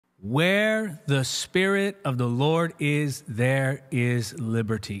Where the Spirit of the Lord is, there is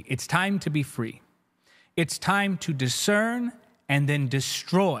liberty. It's time to be free. It's time to discern and then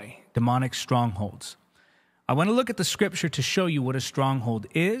destroy demonic strongholds. I want to look at the scripture to show you what a stronghold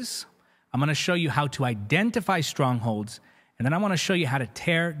is. I'm going to show you how to identify strongholds, and then I want to show you how to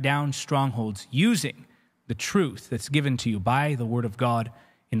tear down strongholds using the truth that's given to you by the Word of God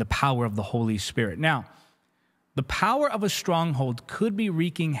in the power of the Holy Spirit. Now, the power of a stronghold could be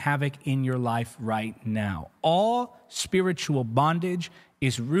wreaking havoc in your life right now. All spiritual bondage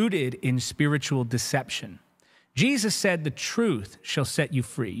is rooted in spiritual deception. Jesus said, the truth shall set you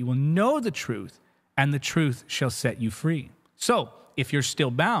free. You will know the truth, and the truth shall set you free. So, if you're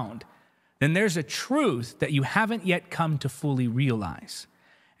still bound, then there's a truth that you haven't yet come to fully realize.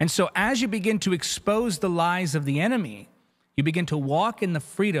 And so, as you begin to expose the lies of the enemy, you begin to walk in the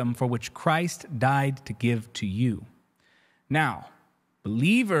freedom for which Christ died to give to you. Now,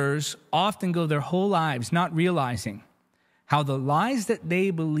 believers often go their whole lives not realizing how the lies that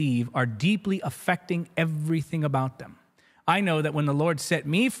they believe are deeply affecting everything about them. I know that when the Lord set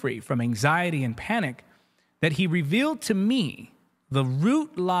me free from anxiety and panic, that He revealed to me the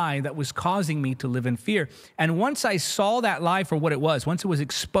root lie that was causing me to live in fear. And once I saw that lie for what it was, once it was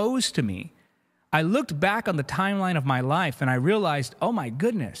exposed to me, I looked back on the timeline of my life and I realized, oh my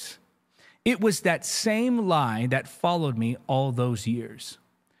goodness, it was that same lie that followed me all those years.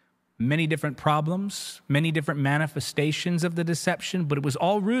 Many different problems, many different manifestations of the deception, but it was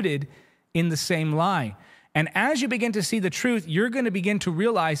all rooted in the same lie. And as you begin to see the truth, you're going to begin to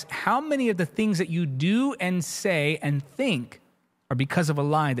realize how many of the things that you do and say and think are because of a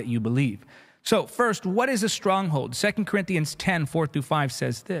lie that you believe. So first, what is a stronghold? 2 Corinthians 10, 4-5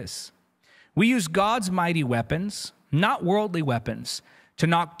 says this: we use God's mighty weapons, not worldly weapons, to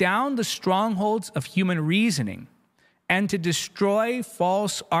knock down the strongholds of human reasoning and to destroy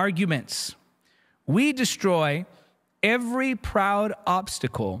false arguments. We destroy every proud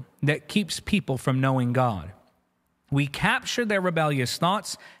obstacle that keeps people from knowing God. We capture their rebellious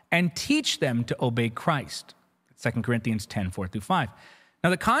thoughts and teach them to obey Christ. 2 Corinthians 10, 4-5. Now,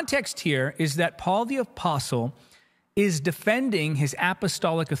 the context here is that Paul the Apostle is defending his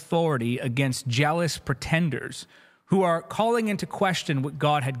apostolic authority against jealous pretenders who are calling into question what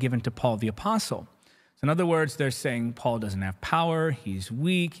God had given to Paul the Apostle. So in other words, they're saying Paul doesn't have power, he's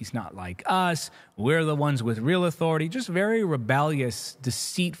weak, he's not like us, we're the ones with real authority. Just very rebellious,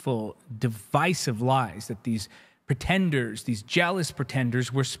 deceitful, divisive lies that these pretenders, these jealous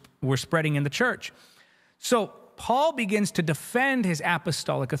pretenders were spreading in the church. So Paul begins to defend his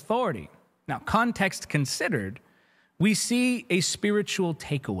apostolic authority. Now, context considered, we see a spiritual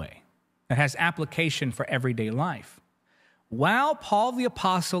takeaway that has application for everyday life. While Paul the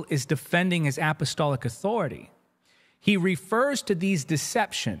Apostle is defending his apostolic authority, he refers to these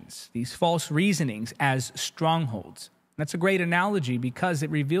deceptions, these false reasonings, as strongholds. That's a great analogy because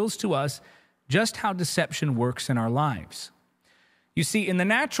it reveals to us just how deception works in our lives. You see, in the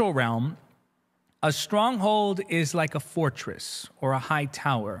natural realm, a stronghold is like a fortress or a high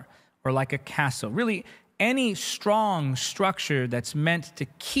tower or like a castle. Really, any strong structure that's meant to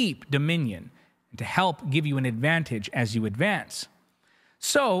keep dominion and to help give you an advantage as you advance.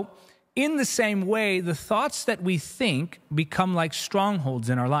 So, in the same way, the thoughts that we think become like strongholds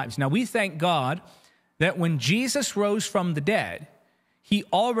in our lives. Now, we thank God that when Jesus rose from the dead, He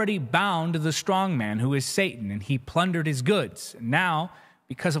already bound the strong man, who is Satan, and He plundered his goods. Now,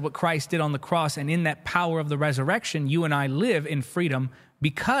 because of what Christ did on the cross and in that power of the resurrection, you and I live in freedom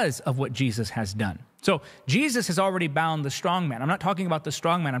because of what Jesus has done. So Jesus has already bound the strong man. I'm not talking about the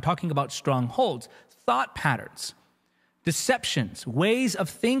strong man. I'm talking about strongholds, thought patterns, deceptions, ways of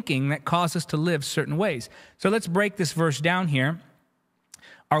thinking that cause us to live certain ways. So let's break this verse down here.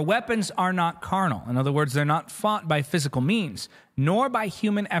 Our weapons are not carnal. In other words, they're not fought by physical means, nor by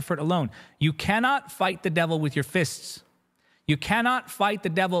human effort alone. You cannot fight the devil with your fists. You cannot fight the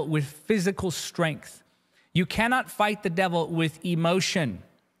devil with physical strength. You cannot fight the devil with emotion.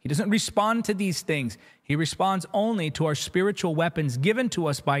 He doesn't respond to these things. He responds only to our spiritual weapons given to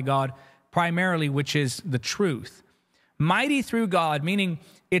us by God, primarily, which is the truth. Mighty through God, meaning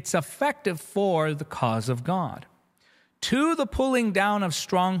it's effective for the cause of God. To the pulling down of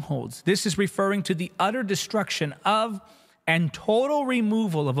strongholds, this is referring to the utter destruction of and total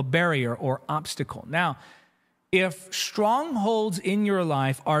removal of a barrier or obstacle. Now, if strongholds in your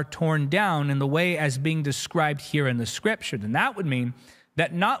life are torn down in the way as being described here in the scripture, then that would mean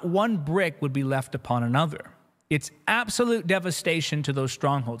that not one brick would be left upon another. It's absolute devastation to those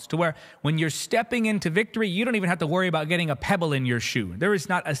strongholds, to where when you're stepping into victory, you don't even have to worry about getting a pebble in your shoe. There is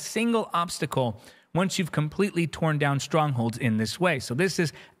not a single obstacle once you've completely torn down strongholds in this way. So this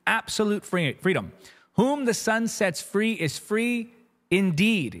is absolute freedom. Whom the Son sets free is free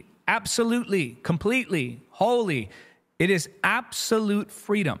indeed. Absolutely, completely, wholly. It is absolute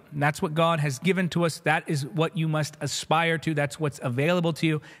freedom. And that's what God has given to us. That is what you must aspire to. That's what's available to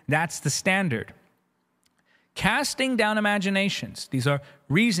you. That's the standard. Casting down imaginations. These are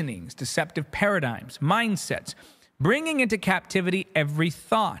reasonings, deceptive paradigms, mindsets. Bringing into captivity every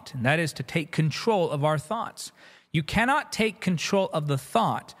thought. And that is to take control of our thoughts. You cannot take control of the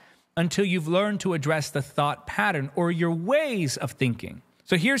thought until you've learned to address the thought pattern or your ways of thinking.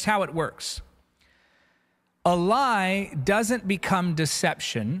 So here's how it works. A lie doesn't become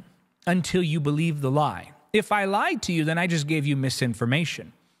deception until you believe the lie. If I lied to you, then I just gave you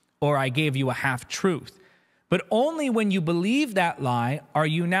misinformation, or I gave you a half-truth. But only when you believe that lie are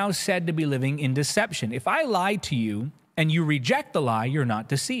you now said to be living in deception. If I lie to you and you reject the lie, you're not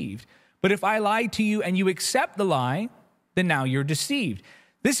deceived. But if I lie to you and you accept the lie, then now you're deceived.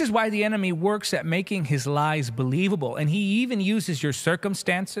 This is why the enemy works at making his lies believable. And he even uses your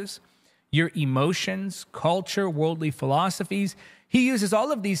circumstances, your emotions, culture, worldly philosophies. He uses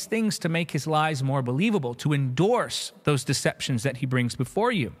all of these things to make his lies more believable, to endorse those deceptions that he brings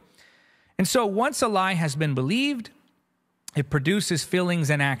before you. And so once a lie has been believed, it produces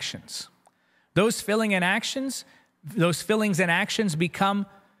feelings and actions. Those feelings and actions become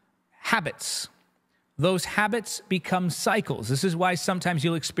habits. Those habits become cycles. This is why sometimes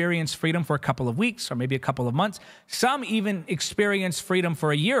you'll experience freedom for a couple of weeks or maybe a couple of months. Some even experience freedom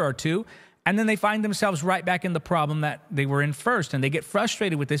for a year or two, and then they find themselves right back in the problem that they were in first. And they get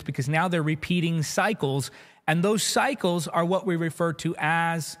frustrated with this because now they're repeating cycles. And those cycles are what we refer to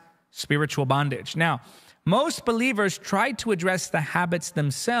as spiritual bondage. Now, most believers try to address the habits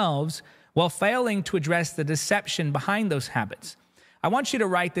themselves while failing to address the deception behind those habits. I want you to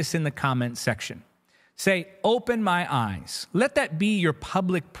write this in the comment section. Say, open my eyes. Let that be your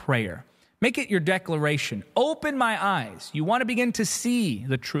public prayer. Make it your declaration. Open my eyes. You want to begin to see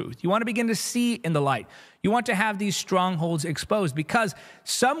the truth. You want to begin to see in the light. You want to have these strongholds exposed because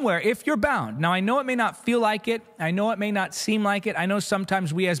somewhere, if you're bound, now I know it may not feel like it. I know it may not seem like it. I know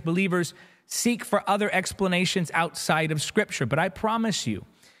sometimes we as believers seek for other explanations outside of Scripture. But I promise you,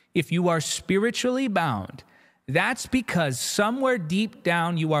 if you are spiritually bound, that's because somewhere deep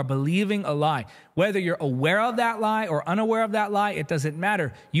down you are believing a lie. Whether you're aware of that lie or unaware of that lie, it doesn't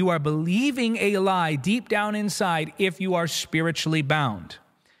matter. You are believing a lie deep down inside if you are spiritually bound.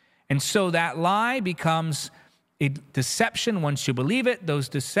 And so that lie becomes a deception once you believe it. Those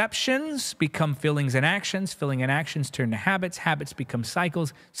deceptions become feelings and actions. Feeling and actions turn to habits. Habits become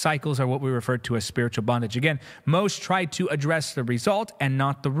cycles. Cycles are what we refer to as spiritual bondage. Again, most try to address the result and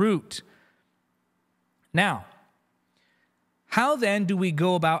not the root. Now, how then do we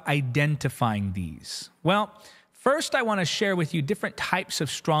go about identifying these? Well, first I want to share with you different types of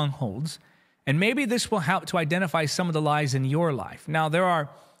strongholds, and maybe this will help to identify some of the lies in your life. Now, there are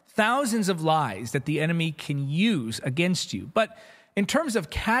thousands of lies that the enemy can use against you, but in terms of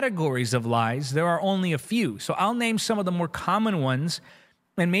categories of lies, there are only a few. So I'll name some of the more common ones,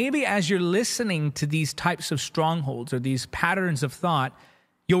 and maybe as you're listening to these types of strongholds or these patterns of thought,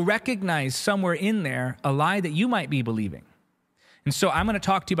 you'll recognize somewhere in there a lie that you might be believing. And so I'm going to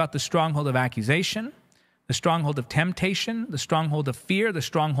talk to you about the stronghold of accusation, the stronghold of temptation, the stronghold of fear, the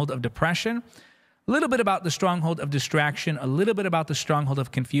stronghold of depression, a little bit about the stronghold of distraction, a little bit about the stronghold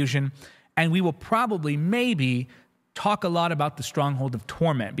of confusion, and we will probably maybe talk a lot about the stronghold of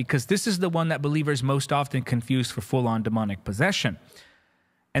torment because this is the one that believers most often confuse for full-on demonic possession.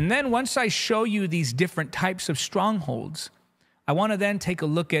 And then once I show you these different types of strongholds, I want to then take a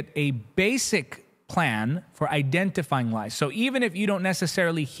look at a basic plan for identifying lies. So even if you don't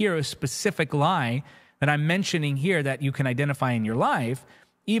necessarily hear a specific lie that I'm mentioning here that you can identify in your life,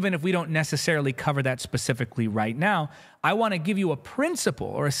 even if we don't necessarily cover that specifically right now, I want to give you a principle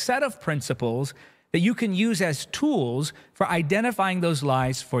or a set of principles that you can use as tools for identifying those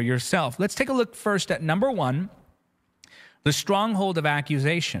lies for yourself. Let's take a look first at number 1, the stronghold of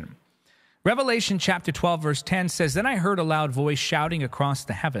accusation. Revelation chapter 12, verse 10 says, "Then I heard a loud voice shouting across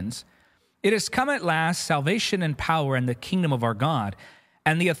the heavens, 'It has come at last, salvation and power and the kingdom of our God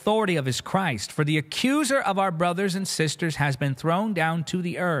and the authority of his Christ. For the accuser of our brothers and sisters has been thrown down to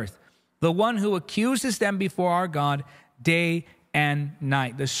the earth, the one who accuses them before our God day and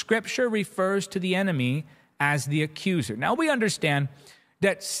night.'" The scripture refers to the enemy as the accuser. Now we understand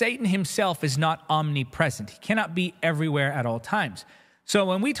that Satan himself is not omnipresent. He cannot be everywhere at all times. So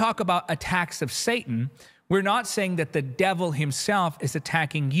when we talk about attacks of Satan, we're not saying that the devil himself is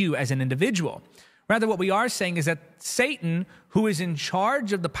attacking you as an individual. Rather, what we are saying is that Satan, who is in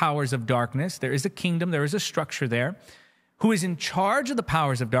charge of the powers of darkness, there is a kingdom, there is a structure there, who is in charge of the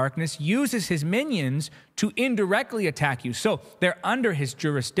powers of darkness, uses his minions to indirectly attack you. So they're under his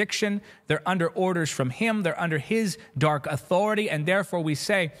jurisdiction, they're under orders from him, they're under his dark authority, and therefore we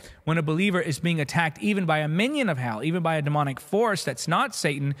say when a believer is being attacked even by a minion of hell, even by a demonic force that's not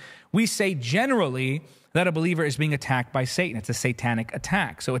Satan, we say generally that a believer is being attacked by Satan. It's a satanic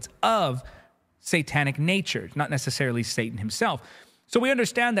attack. So it's of satanic nature, not necessarily Satan himself. So we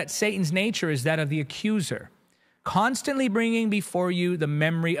understand that Satan's nature is that of the accuser, constantly bringing before you the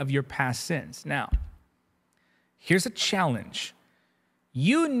memory of your past sins. Now, here's a challenge.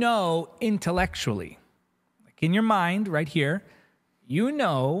 You know intellectually, like in your mind right here, you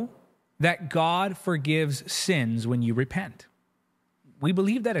know that God forgives sins when you repent. We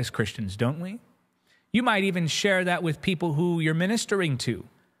believe that as Christians, don't we? You might even share that with people who you're ministering to,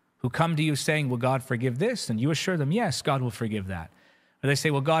 who come to you saying, will God forgive this? And you assure them, yes, God will forgive that. Or they say,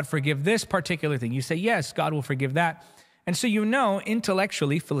 well, God forgive this particular thing. You say, yes, God will forgive that. And so you know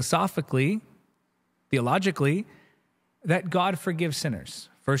intellectually, philosophically, theologically, that God forgives sinners.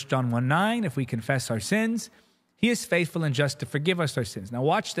 1 John 1:9, if we confess our sins, he is faithful and just to forgive us our sins. Now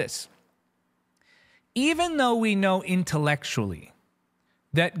watch this. Even though we know intellectually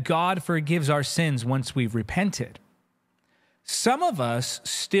that God forgives our sins once we've repented, some of us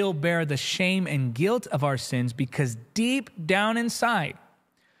still bear the shame and guilt of our sins because deep down inside,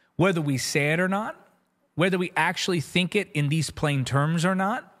 whether we say it or not, whether we actually think it in these plain terms or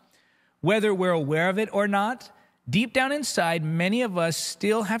not, whether we're aware of it or not, deep down inside, many of us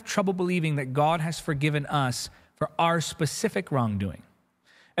still have trouble believing that God has forgiven us for our specific wrongdoing.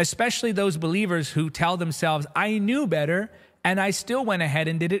 Especially those believers who tell themselves, I knew better and I still went ahead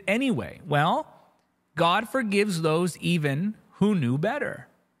and did it anyway. Well, God forgives those even who knew better,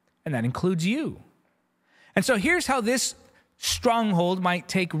 and that includes you. And so here's how this stronghold might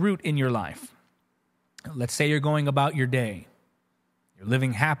take root in your life. Let's say you're going about your day. You're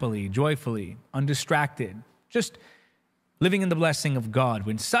living happily, joyfully, undistracted, just living in the blessing of God,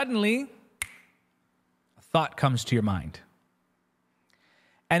 when suddenly a thought comes to your mind.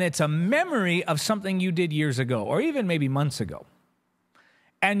 And it's a memory of something you did years ago, or even maybe months ago.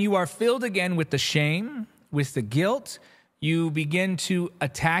 And you are filled again with the shame, with the guilt. You begin to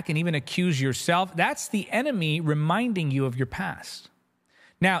attack and even accuse yourself. That's the enemy reminding you of your past.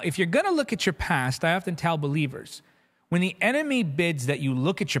 Now, if you're going to look at your past, I often tell believers, when the enemy bids that you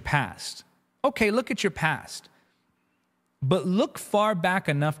look at your past, okay, look at your past, but look far back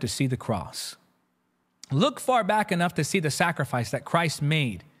enough to see the cross. Look far back enough to see the sacrifice that Christ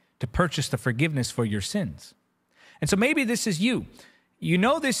made to purchase the forgiveness for your sins. And so maybe this is you. You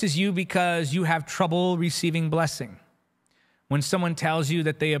know this is you because you have trouble receiving blessing. When someone tells you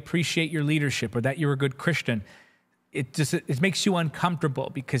that they appreciate your leadership or that you're a good Christian, it makes you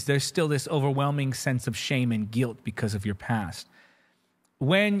uncomfortable because there's still this overwhelming sense of shame and guilt because of your past.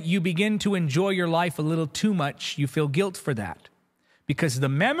 When you begin to enjoy your life a little too much, you feel guilt for that because the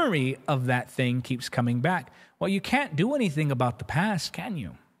memory of that thing keeps coming back. Well, you can't do anything about the past, can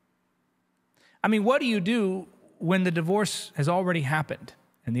you? I mean, what do you do when the divorce has already happened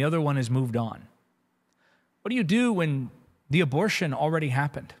and the other one has moved on? What do you do when the abortion already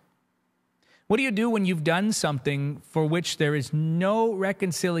happened? What do you do when you've done something for which there is no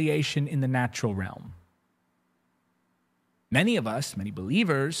reconciliation in the natural realm? Many of us, many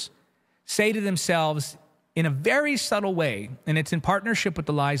believers, say to themselves in a very subtle way, and it's in partnership with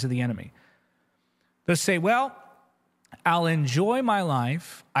the lies of the enemy. They'll say, well, I'll enjoy my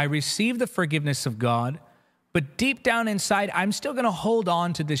life. I receive the forgiveness of God, but deep down inside, I'm still going to hold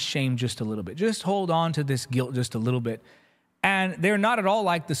on to this shame just a little bit. Just hold on to this guilt just a little bit. And they're not at all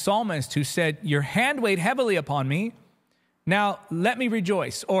like the psalmist who said, your hand weighed heavily upon me. Now let me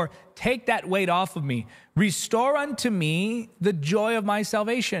rejoice, or take that weight off of me. Restore unto me the joy of my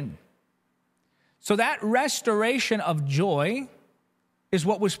salvation. So that restoration of joy is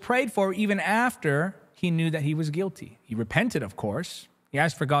what was prayed for even after he knew that he was guilty. He repented, of course. He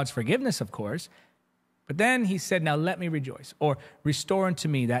asked for God's forgiveness, of course. But then he said, now let me rejoice, or restore unto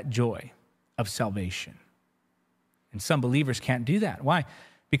me that joy of salvation. And some believers can't do that. Why?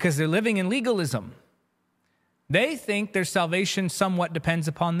 Because they're living in legalism. They think their salvation somewhat depends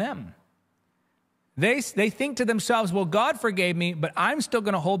upon them. They think to themselves, well, God forgave me, but I'm still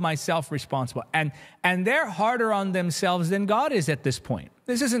going to hold myself responsible. And they're harder on themselves than God is at this point.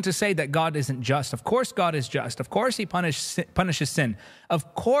 This isn't to say that God isn't just. Of course God is just. Of course he punishes sin.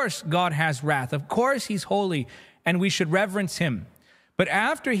 Of course God has wrath. Of course he's holy, and we should reverence him. But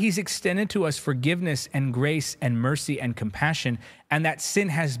after he's extended to us forgiveness and grace and mercy and compassion, and that sin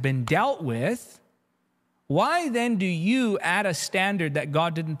has been dealt with, why then do you add a standard that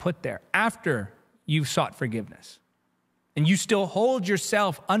God didn't put there after you've sought forgiveness? And you still hold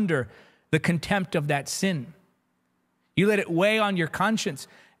yourself under the contempt of that sin. You let it weigh on your conscience,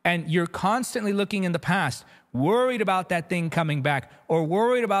 and you're constantly looking in the past, worried about that thing coming back, or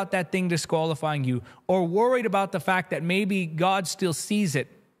worried about that thing disqualifying you, or worried about the fact that maybe God still sees it,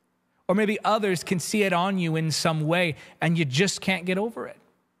 or maybe others can see it on you in some way, and you just can't get over it.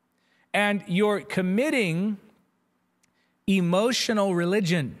 And you're committing emotional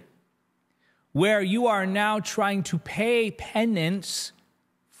religion, where you are now trying to pay penance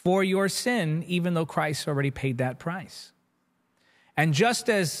for your sin, even though Christ already paid that price. And just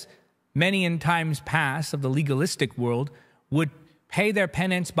as many in times past of the legalistic world would pay their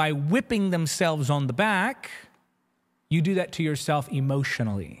penance by whipping themselves on the back, you do that to yourself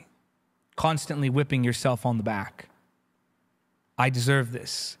emotionally, constantly whipping yourself on the back. I deserve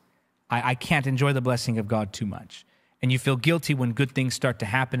this. I can't enjoy the blessing of God too much. And you feel guilty when good things start to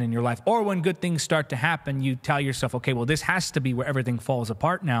happen in your life. Or when good things start to happen, you tell yourself, okay, well, this has to be where everything falls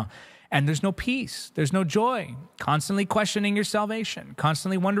apart now. And there's no peace. There's no joy. Constantly questioning your salvation.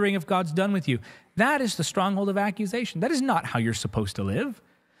 Constantly wondering if God's done with you. That is the stronghold of accusation. That is not how you're supposed to live.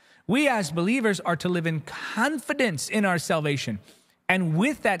 We as believers are to live in confidence in our salvation. And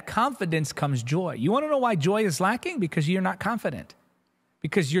with that confidence comes joy. You want to know why joy is lacking? Because you're not confident.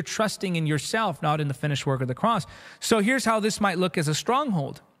 Because you're trusting in yourself, not in the finished work of the cross. So here's how this might look as a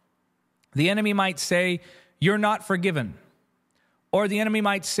stronghold. The enemy might say, you're not forgiven. Or the enemy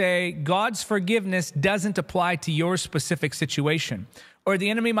might say, God's forgiveness doesn't apply to your specific situation. Or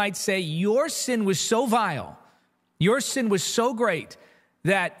the enemy might say, your sin was so vile, your sin was so great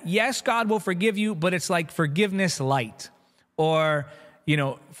that yes, God will forgive you, but it's like forgiveness light. Or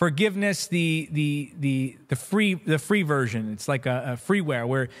forgiveness, the free version. It's like a freeware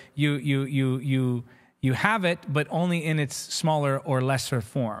where you have it, but only in its smaller or lesser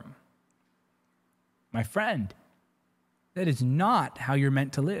form. My friend, that is not how you're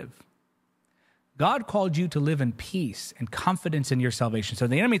meant to live. God called you to live in peace and confidence in your salvation. So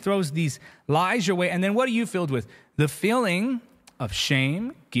the enemy throws these lies your way, and then what are you filled with? The feeling of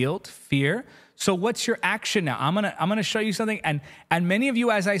shame, guilt, fear. So what's your action now? I'm gonna show you something, and many of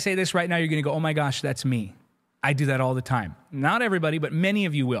you, as I say this right now, you're gonna go, oh my gosh, that's me. I do that all the time. Not everybody, but many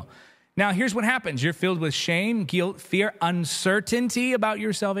of you will. Now, here's what happens. You're filled with shame, guilt, fear, uncertainty about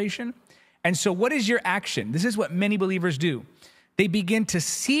your salvation. And so what is your action? This is what many believers do. They begin to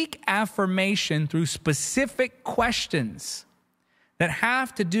seek affirmation through specific questions that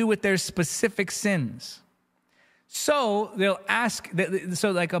have to do with their specific sins. So they'll ask,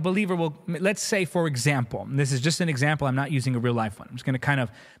 so like a believer will, let's say, for example, and this is just an example, I'm not using a real life one. I'm just going to kind of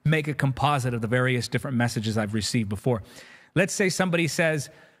make a composite of the various different messages I've received before. Let's say somebody says,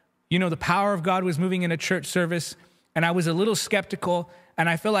 the power of God was moving in a church service, and I was a little skeptical, and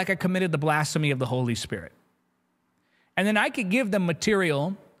I feel like I committed the blasphemy of the Holy Spirit. And then I could give them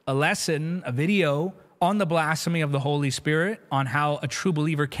material, a lesson, a video on the blasphemy of the Holy Spirit, on how a true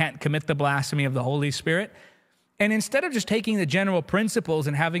believer can't commit the blasphemy of the Holy Spirit. And instead of just taking the general principles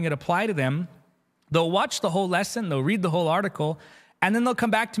and having it apply to them, they'll watch the whole lesson, they'll read the whole article, and then they'll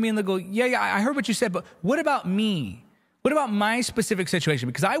come back to me and they'll go, yeah, I heard what you said, but what about me? What about my specific situation?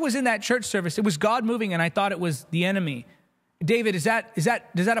 Because I was in that church service, it was God moving, and I thought it was the enemy. David, does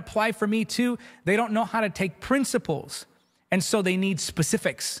that apply for me too? They don't know how to take principles, and so they need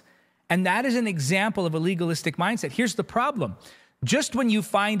specifics. And that is an example of a legalistic mindset. Here's the problem. Just when you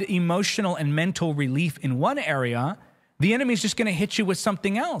find emotional and mental relief in one area, the enemy is just going to hit you with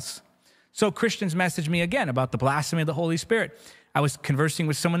something else. So Christians messaged me again about the blasphemy of the Holy Spirit. I was conversing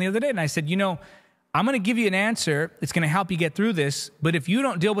with someone the other day, and I said, I'm going to give you an answer. It's going to help you get through this. But if you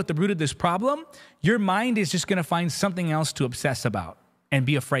don't deal with the root of this problem, your mind is just going to find something else to obsess about and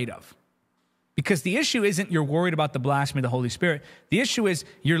be afraid of. Because the issue isn't you're worried about the blasphemy of the Holy Spirit. The issue is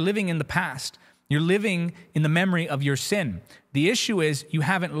you're living in the past. You're living in the memory of your sin. The issue is you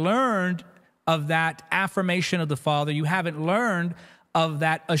haven't learned of that affirmation of the Father. You haven't learned of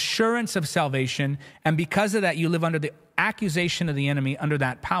that assurance of salvation. And because of that, you live under the accusation of the enemy, under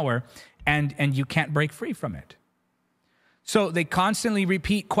that power, and you can't break free from it. So they constantly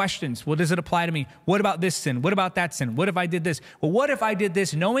repeat questions. Well, does it apply to me? What about this sin? What about that sin? What if I did this? Well, what if I did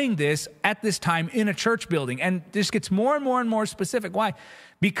this knowing this at this time in a church building? And this gets more and more and more specific. Why?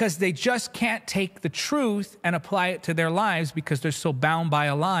 Because they just can't take the truth and apply it to their lives because they're so bound by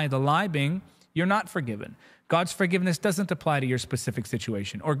a lie. The lie being, you're not forgiven. God's forgiveness doesn't apply to your specific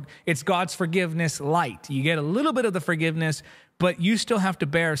situation, or it's God's forgiveness light. You get a little bit of the forgiveness, but you still have to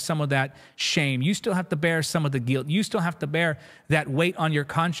bear some of that shame. You still have to bear some of the guilt. You still have to bear that weight on your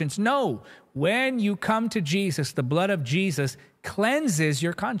conscience. No, when you come to Jesus, the blood of Jesus cleanses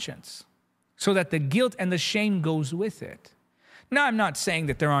your conscience so that the guilt and the shame goes with it. Now, I'm not saying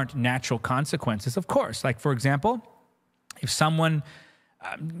that there aren't natural consequences, of course. Like, for example, if someone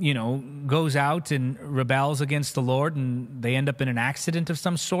goes out and rebels against the Lord and they end up in an accident of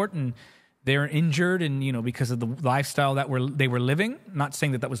some sort and they're injured and, because of the lifestyle that they were living, not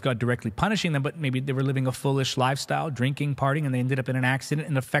saying that was God directly punishing them, but maybe they were living a foolish lifestyle, drinking, partying, and they ended up in an accident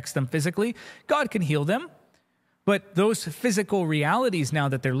and affects them physically, God can heal them. But those physical realities now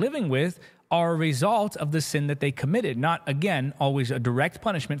that they're living with are a result of the sin that they committed. Not, again, always a direct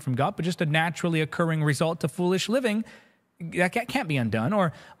punishment from God, but just a naturally occurring result of foolish living that can't be undone.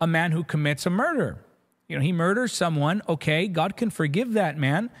 Or a man who commits a murder. He murders someone. Okay, God can forgive that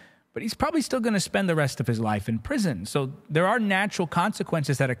man, but he's probably still going to spend the rest of his life in prison. So there are natural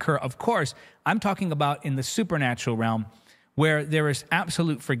consequences that occur. Of course, I'm talking about in the supernatural realm where there is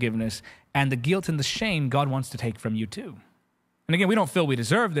absolute forgiveness and the guilt and the shame God wants to take from you too. And again, we don't feel we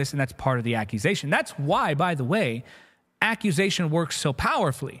deserve this, and that's part of the accusation. That's why, by the way, accusation works so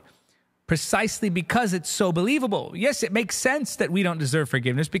powerfully. Precisely because it's so believable. Yes, it makes sense that we don't deserve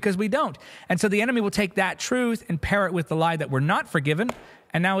forgiveness because we don't. And so the enemy will take that truth and pair it with the lie that we're not forgiven,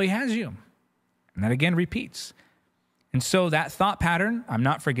 and now he has you. And that again repeats. And so that thought pattern, I'm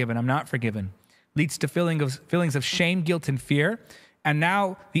not forgiven, leads to feelings of shame, guilt, and fear. And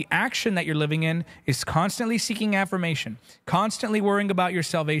now the action that you're living in is constantly seeking affirmation, constantly worrying about your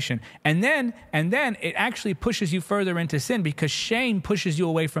salvation. And then it actually pushes you further into sin because shame pushes you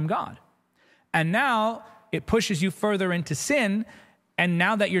away from God. And now it pushes you further into sin. And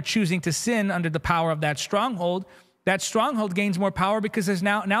now that you're choosing to sin under the power of that stronghold gains more power because there's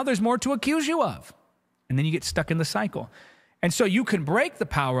now there's more to accuse you of. And then you get stuck in the cycle. And so you can break the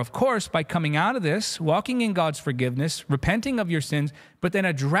power, of course, by coming out of this, walking in God's forgiveness, repenting of your sins, but then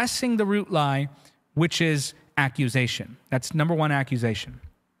addressing the root lie, which is accusation. That's number one, accusation.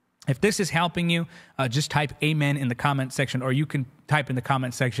 If this is helping you, just type amen in the comment section, or you can type in the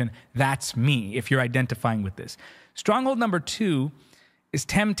comment section, that's me, if you're identifying with this. Stronghold number 2 is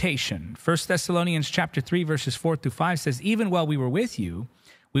temptation. 1 Thessalonians chapter 3, verses 4 through 5 says, even while we were with you,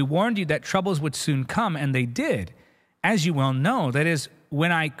 we warned you that troubles would soon come, and they did. As you well know, that is,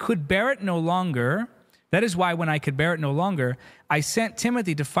 when I could bear it no longer, that is why when I could bear it no longer, I sent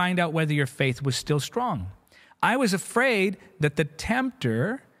Timothy to find out whether your faith was still strong. I was afraid that the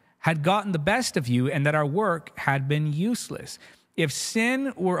tempter had gotten the best of you and that our work had been useless. If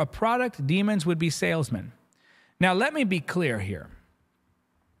sin were a product, demons would be salesmen. Now, let me be clear here.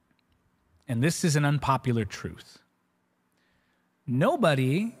 And this is an unpopular truth.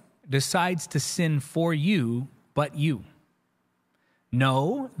 Nobody decides to sin for you but you.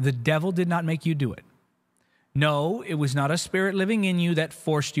 No, the devil did not make you do it. No, it was not a spirit living in you that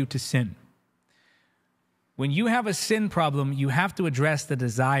forced you to sin. When you have a sin problem, you have to address the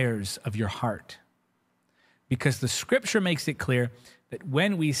desires of your heart. Because the scripture makes it clear that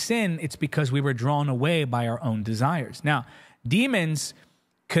when we sin, it's because we were drawn away by our own desires. Now, demons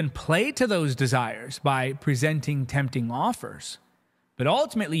can play to those desires by presenting tempting offers, but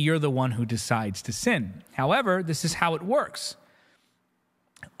ultimately you're the one who decides to sin. However, this is how it works.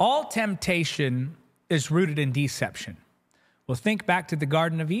 All temptation is rooted in deception. Well, think back to the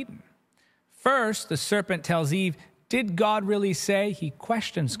Garden of Eden. First, the serpent tells Eve, did God really say? He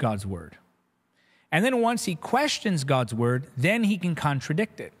questions God's word. And then once he questions God's word, then he can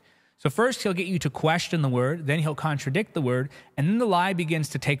contradict it. So first he'll get you to question the word, then he'll contradict the word, and then the lie begins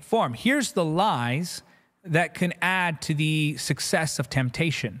to take form. Here's the lies that can add to the success of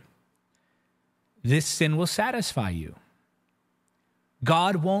temptation. This sin will satisfy you.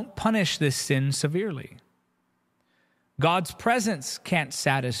 God won't punish this sin severely. God's presence can't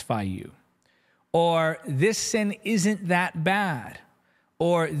satisfy you. Or this sin isn't that bad.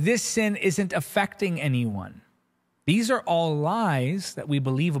 Or this sin isn't affecting anyone. These are all lies that we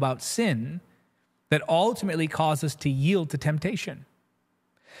believe about sin that ultimately cause us to yield to temptation.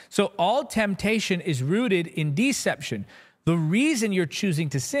 So all temptation is rooted in deception. The reason you're choosing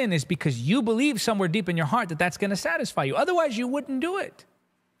to sin is because you believe somewhere deep in your heart that that's going to satisfy you. Otherwise, you wouldn't do it.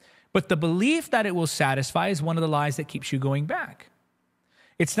 But the belief that it will satisfy is one of the lies that keeps you going back.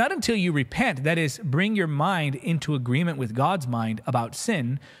 It's not until you repent, that is, bring your mind into agreement with God's mind about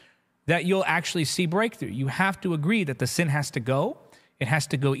sin, that you'll actually see breakthrough. You have to agree that the sin has to go. It has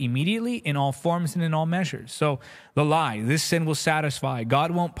to go immediately in all forms and in all measures. So the lie, this sin will satisfy. God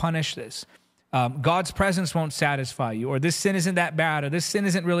won't punish this. God's presence won't satisfy you, or this sin isn't that bad, or this sin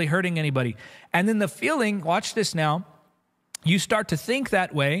isn't really hurting anybody. And then the feeling, watch this now, you start to think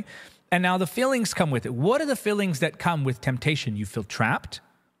that way, and now the feelings come with it. What are the feelings that come with temptation? You feel trapped.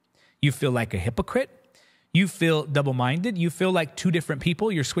 You feel like a hypocrite. You feel double-minded. You feel like two different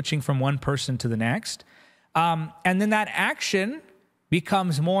people. You're switching from one person to the next. And then that action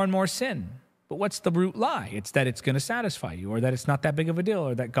becomes more and more sin. But what's the root lie? It's that it's going to satisfy you, or that it's not that big of a deal,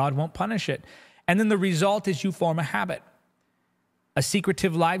 or that God won't punish it. And then the result is you form a habit, a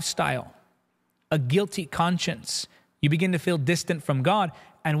secretive lifestyle, a guilty conscience. You begin to feel distant from God.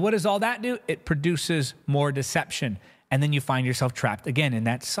 And what does all that do? It produces more deception. And then you find yourself trapped again in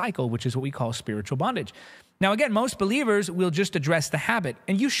that cycle, which is what we call spiritual bondage. Now, again, most believers will just address the habit,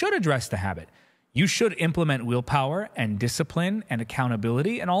 and you should address the habit. You should implement willpower and discipline and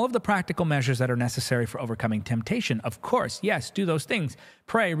accountability and all of the practical measures that are necessary for overcoming temptation. Of course, yes, do those things.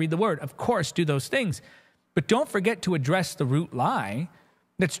 Pray, read the word. Of course, do those things. But don't forget to address the root lie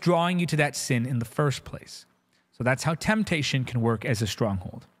that's drawing you to that sin in the first place. So that's how temptation can work as a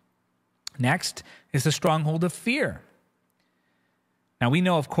stronghold. Next is the stronghold of fear. Now, we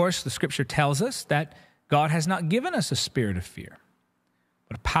know, of course, the scripture tells us that God has not given us a spirit of fear,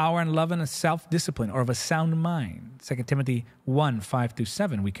 but of power and love and a self-discipline, or of a sound mind. 2 Timothy 1,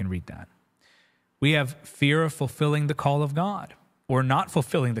 5-7, we can read that. We have fear of fulfilling the call of God, or not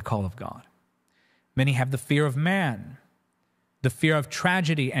fulfilling the call of God. Many have the fear of man, the fear of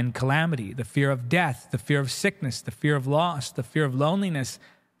tragedy and calamity, the fear of death, the fear of sickness, the fear of loss, the fear of loneliness.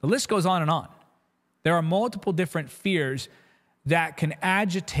 The list goes on and on. There are multiple different fears that can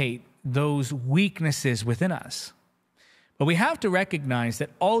agitate those weaknesses within us. But we have to recognize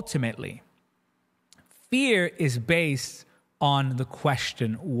that ultimately, fear is based on the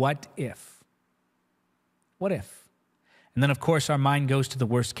question, what if? What if? And then, of course, our mind goes to the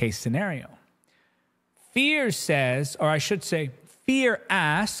worst case scenario. Fear says, or I should say, fear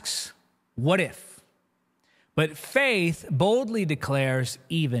asks, what if? But faith boldly declares,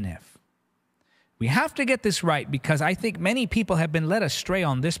 even if. We have to get this right, because I think many people have been led astray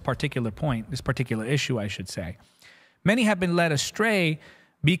on this particular point, this particular issue, I should say. Many have been led astray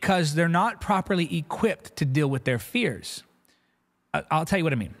because they're not properly equipped to deal with their fears. I'll tell you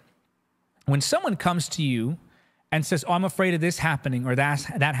what I mean. When someone comes to you and says, oh, I'm afraid of this happening or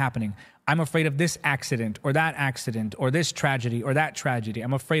that happening. I'm afraid of this accident or this tragedy or that tragedy.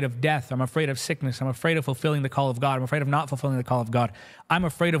 I'm afraid of death. I'm afraid of sickness. I'm afraid of fulfilling the call of God. I'm afraid of not fulfilling the call of God. I'm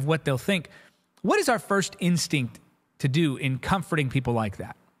afraid of what they'll think. What is our first instinct to do in comforting people like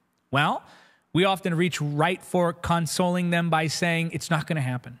that? Well, we often reach right for consoling them by saying, it's not going to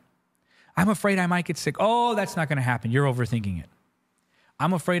happen. I'm afraid I might get sick. Oh, that's not going to happen. You're overthinking it.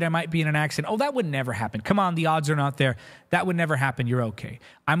 I'm afraid I might be in an accident. Oh, that would never happen. Come on, the odds are not there. That would never happen. You're okay.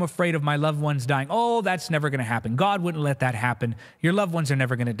 I'm afraid of my loved ones dying. Oh, that's never going to happen. God wouldn't let that happen. Your loved ones are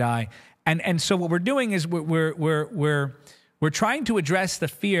never going to die. And so what we're doing is we're trying to address the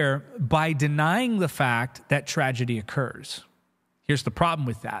fear by denying the fact that tragedy occurs. Here's the problem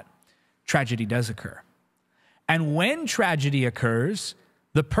with that. Tragedy does occur. And when tragedy occurs,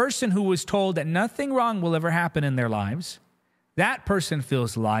 the person who was told that nothing wrong will ever happen in their lives, that person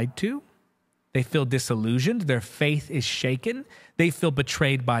feels lied to. They feel disillusioned. Their faith is shaken. They feel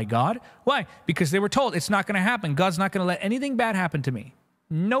betrayed by God. Why? Because they were told it's not going to happen. God's not going to let anything bad happen to me.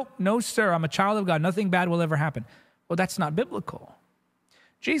 Nope, no, sir. I'm a child of God. Nothing bad will ever happen. Well, that's not biblical.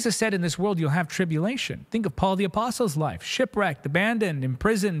 Jesus said in this world you'll have tribulation. Think of Paul the Apostle's life. Shipwrecked, abandoned,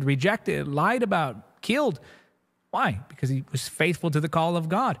 imprisoned, rejected, lied about, killed. Why? Because he was faithful to the call of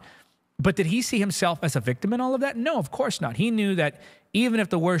God. But did he see himself as a victim in all of that? No, of course not. He knew that even if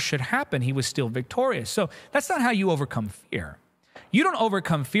the worst should happen, he was still victorious. So that's not how you overcome fear. You don't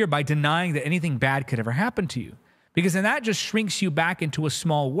overcome fear by denying that anything bad could ever happen to you, because then that just shrinks you back into a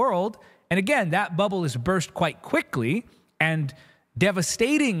small world. And again, that bubble is burst quite quickly and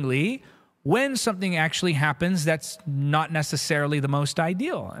devastatingly when something actually happens that's not necessarily the most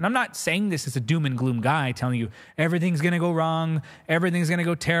ideal. And I'm not saying this as a doom and gloom guy telling you everything's going to go wrong, everything's going to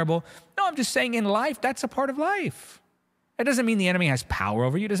go terrible. No, I'm just saying in life, that's a part of life. It doesn't mean the enemy has power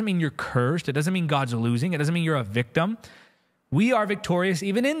over you. It doesn't mean you're cursed. It doesn't mean God's losing. It doesn't mean you're a victim. We are victorious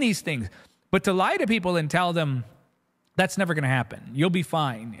even in these things. But to lie to people and tell them that's never going to happen, you'll be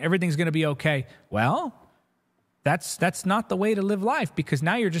fine, everything's going to be okay, well, that's not the way to live life, because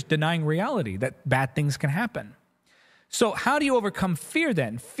now you're just denying reality that bad things can happen. So how do you overcome fear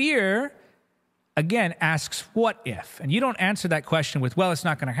then? Fear, again, asks what if? And you don't answer that question with, well, it's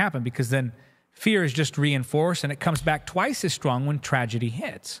not going to happen, because then fear is just reinforced and it comes back twice as strong when tragedy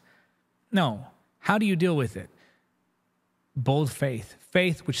hits. No. How do you deal with it? bold faith,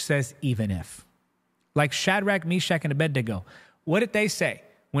 faith which says, even if. Like Shadrach, Meshach, and Abednego. What did they say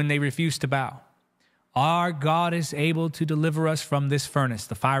when they refused to bow? Our God is able to deliver us from this furnace,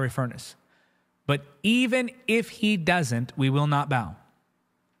 the fiery furnace. But even if he doesn't, we will not bow.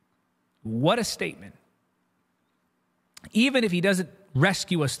 What a statement. Even if he doesn't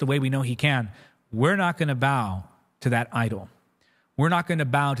rescue us the way we know he can, we're not going to bow to that idol. We're not going to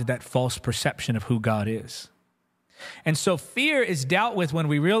bow to that false perception of who God is. And so fear is dealt with when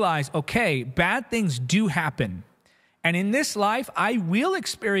we realize, okay, bad things do happen. And in this life, I will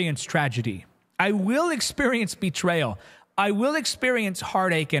experience tragedy. I will experience betrayal. I will experience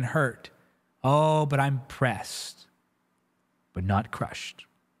heartache and hurt. Oh, but I'm pressed, but not crushed.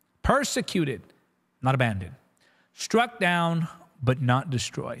 Persecuted, not abandoned. Struck down, but not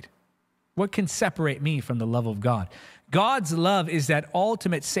destroyed. What can separate me from the love of God? God's love is that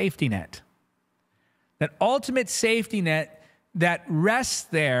ultimate safety net. That ultimate safety net that rests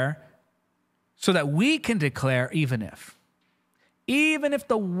there so that we can declare, even if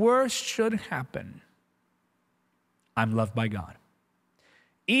the worst should happen, I'm loved by God.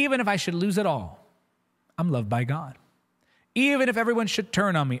 Even if I should lose it all, I'm loved by God. Even if everyone should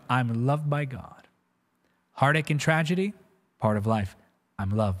turn on me, I'm loved by God. Heartache and tragedy, part of life,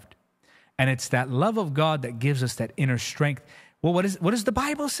 I'm loved. And it's that love of God that gives us that inner strength. Well, what does the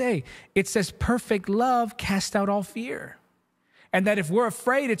Bible say? It says perfect love casts out all fear. And that if we're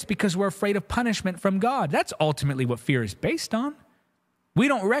afraid, it's because we're afraid of punishment from God. That's ultimately what fear is based on. We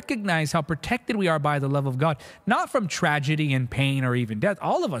don't recognize how protected we are by the love of God, not from tragedy and pain or even death.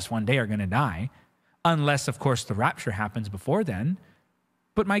 All of us one day are going to die, unless, of course, the rapture happens before then.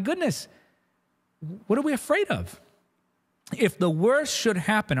 But my goodness, what are we afraid of? If the worst should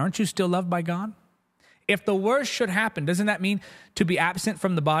happen, aren't you still loved by God? If the worst should happen, doesn't that mean to be absent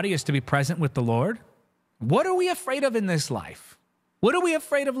from the body is to be present with the Lord? What are we afraid of in this life? What are we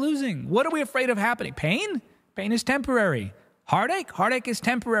afraid of losing? What are we afraid of happening? Pain? Pain is temporary. Heartache? Heartache is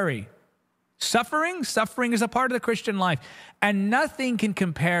temporary. Suffering? Suffering is a part of the Christian life. And nothing can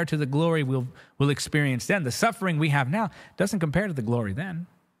compare to the glory we'll experience then. The suffering we have now doesn't compare to the glory then.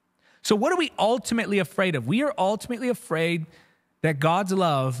 So what are we ultimately afraid of? We are ultimately afraid that God's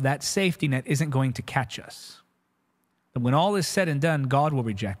love, that safety net, isn't going to catch us. That when all is said and done, God will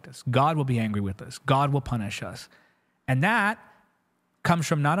reject us. God will be angry with us. God will punish us. And that comes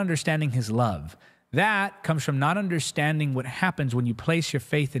from not understanding his love. That comes from not understanding what happens when you place your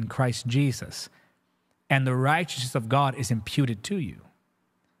faith in Christ Jesus and the righteousness of God is imputed to you.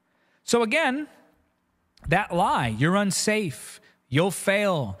 So again, that lie, you're unsafe, you'll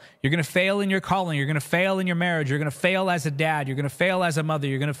fail, you're going to fail in your calling, you're going to fail in your marriage, you're going to fail as a dad, you're going to fail as a mother,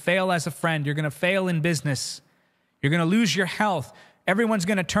 you're going to fail as a friend, you're going to fail in business, you're going to lose your health. Everyone's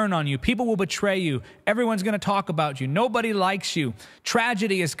going to turn on you. People will betray you. Everyone's going to talk about you. Nobody likes you.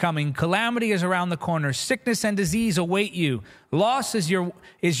 Tragedy is coming. Calamity is around the corner. Sickness and disease await you. Loss is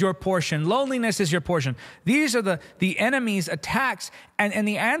your portion. Loneliness is your portion. These are the enemy's attacks. And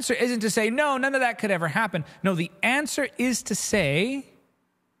the answer isn't to say, no, none of that could ever happen. No, the answer is to say,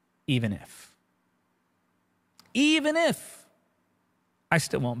 even if. Even if, I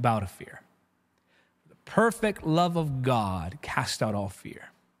still won't bow to fear. Perfect love of God cast out all fear.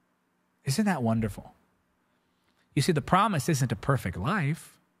 Isn't that wonderful? You see, the promise isn't a perfect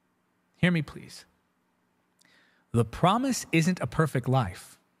life. Hear me, please. The promise isn't a perfect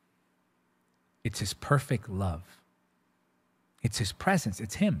life. It's his perfect love. It's his presence.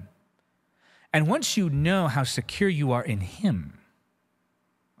 It's him. And once you know how secure you are in him,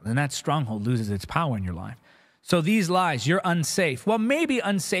 then that stronghold loses its power in your life. So these lies, you're unsafe. Well, maybe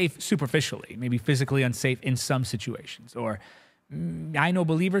unsafe superficially, maybe physically unsafe in some situations. Or I know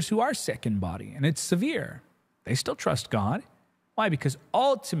believers who are sick in body, and it's severe. They still trust God. Why? Because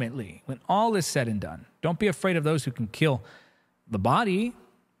ultimately, when all is said and done, don't be afraid of those who can kill the body.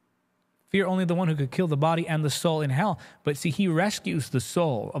 Fear only the one who could kill the body and the soul in hell. But see, he rescues the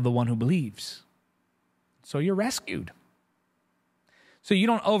soul of the one who believes. So you're rescued. So you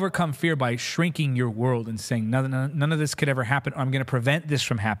don't overcome fear by shrinking your world and saying, none of this could ever happen, or I'm going to prevent this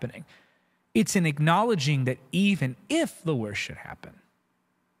from happening. It's in acknowledging that even if the worst should happen.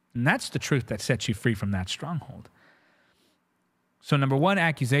 And that's the truth that sets you free from that stronghold. So 1,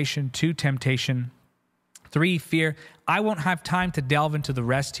 accusation. 2, temptation. 3, fear. I won't have time to delve into the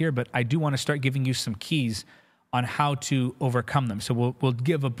rest here, but I do want to start giving you some keys on how to overcome them. So we'll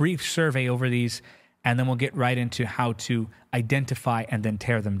give a brief survey over these, and then we'll get right into how to identify and then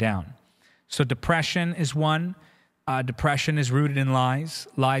tear them down. So depression is one. Depression is rooted in lies.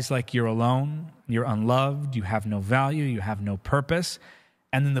 Lies like you're alone, you're unloved, you have no value, you have no purpose.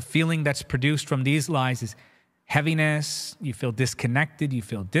 And then the feeling that's produced from these lies is heaviness, you feel disconnected, you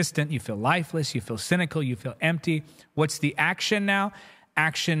feel distant, you feel lifeless, you feel cynical, you feel empty. What's the action now?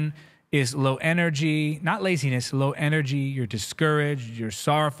 Action is low energy, not laziness, low energy. You're discouraged, you're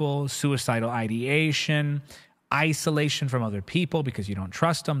sorrowful, suicidal ideation, isolation from other people because you don't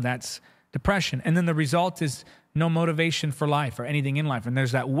trust them. That's depression. And then the result is no motivation for life or anything in life. And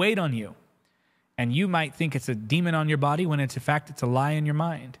there's that weight on you. And you might think it's a demon on your body when it's, in fact, it's a lie in your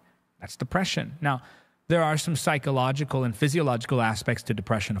mind. That's depression. Now, there are some psychological and physiological aspects to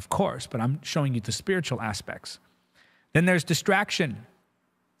depression, of course, but I'm showing you the spiritual aspects. Then there's distraction.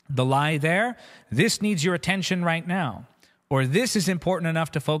 The lie there, this needs your attention right now, or this is important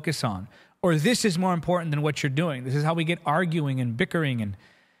enough to focus on, or this is more important than what you're doing. This is how we get arguing and bickering, and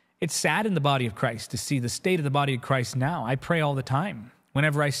it's sad in the body of Christ to see the state of the body of Christ now. I pray all the time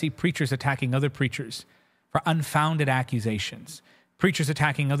whenever I see preachers attacking other preachers for unfounded accusations, preachers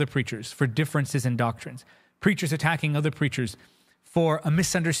attacking other preachers for differences in doctrines, preachers attacking other preachers for a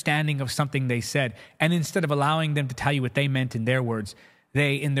misunderstanding of something they said, and instead of allowing them to tell you what they meant in their words,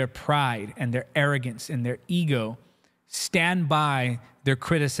 they, in their pride and their arrogance and their ego, stand by their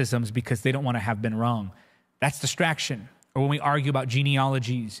criticisms because they don't want to have been wrong. That's distraction. Or when we argue about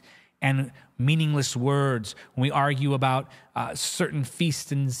genealogies and meaningless words, when we argue about certain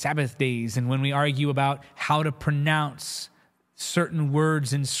feasts and Sabbath days, and when we argue about how to pronounce certain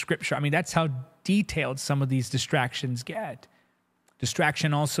words in Scripture. I mean, that's how detailed some of these distractions get.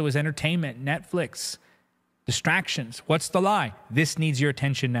 Distraction also is entertainment, Netflix. Distractions. What's the lie? This needs your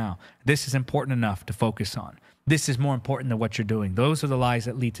attention now. This is important enough to focus on. This is more important than what you're doing. Those are the lies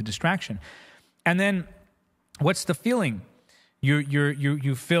that lead to distraction. And then what's the feeling?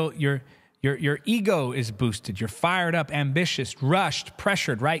 You feel your ego is boosted. You're fired up, ambitious, rushed,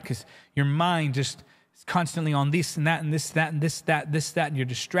 pressured, right? Because your mind just is constantly on this and that and this, that, and this, that, and you're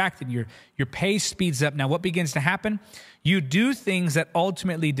distracted. Your pace speeds up. Now, what begins to happen? You do things that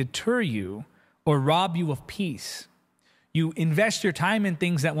ultimately deter you or rob you of peace. You invest your time in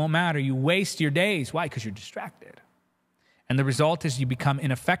things that won't matter. You waste your days. Why? Because you're distracted. And the result is you become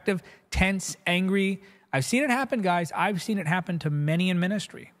ineffective, tense, angry. I've seen it happen, guys. I've seen it happen to many in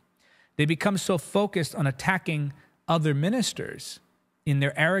ministry. They become so focused on attacking other ministers in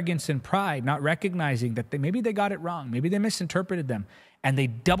their arrogance and pride, not recognizing that maybe they got it wrong. Maybe they misinterpreted them. And they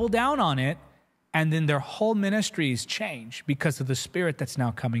double down on it, and then their whole ministries change because of the spirit that's now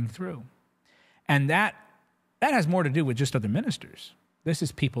coming through. And that has more to do with just other ministers. This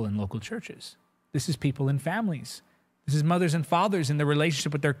is people in local churches. This is people in families. This is mothers and fathers in their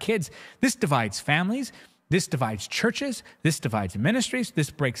relationship with their kids. This divides families. This divides churches. This divides ministries.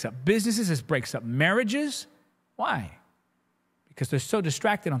 This breaks up businesses. This breaks up marriages. Why? Because they're so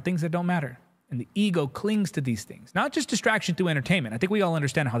distracted on things that don't matter. And the ego clings to these things. Not just distraction through entertainment. I think we all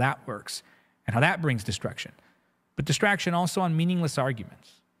understand how that works and how that brings destruction. But distraction also on meaningless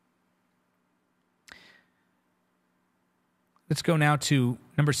arguments. Let's go now to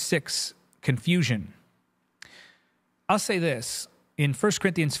number 6, confusion. I'll say this. In 1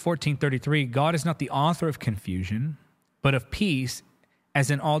 Corinthians 14:33, God is not the author of confusion, but of peace, as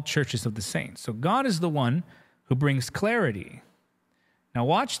in all churches of the saints. So God is the one who brings clarity. Now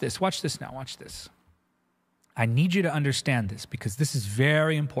watch this. Watch this now. Watch this. I need you to understand this because this is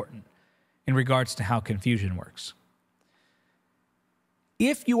very important in regards to how confusion works.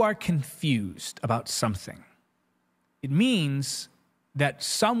 If you are confused about something, it means that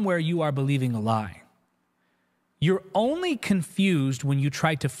somewhere you are believing a lie. You're only confused when you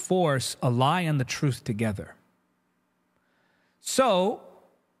try to force a lie and the truth together. So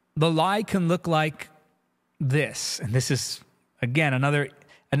the lie can look like this. And this is, again,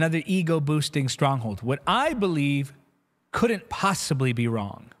 another ego-boosting stronghold. What I believe couldn't possibly be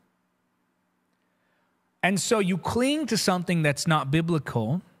wrong. And so you cling to something that's not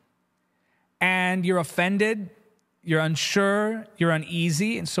biblical, and you're offended, you're unsure, you're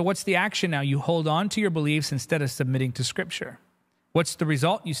uneasy. And so what's the action now? You hold on to your beliefs instead of submitting to Scripture. What's the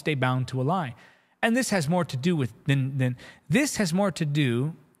result? You stay bound to a lie. And this has more to do with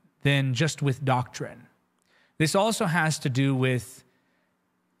than just with doctrine. This also has to do with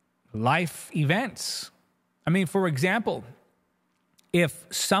life events. I mean, for example, if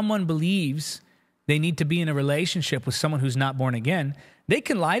someone believes they need to be in a relationship with someone who's not born again, they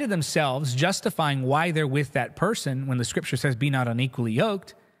can lie to themselves, justifying why they're with that person when the Scripture says, be not unequally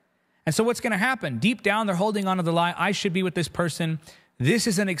yoked. And so what's going to happen? Deep down, they're holding on to the lie, I should be with this person. This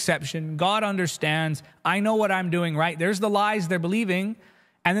is an exception. God understands. I know what I'm doing right. There's the lies they're believing.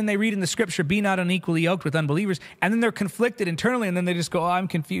 And then they read in the Scripture, be not unequally yoked with unbelievers. And then they're conflicted internally, and then they just go, I'm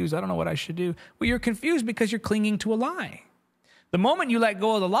confused. I don't know what I should do. Well, you're confused because you're clinging to a lie. The moment you let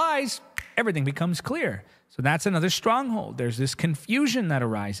go of the lies, everything becomes clear. So that's another stronghold. There's this confusion that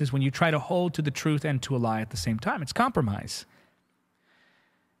arises when you try to hold to the truth and to a lie at the same time. It's compromise.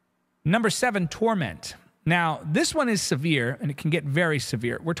 Number 7, torment. Now, this one is severe, and it can get very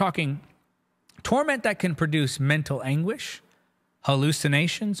severe. We're talking torment that can produce mental anguish,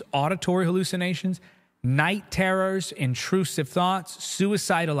 hallucinations, auditory hallucinations, night terrors, intrusive thoughts,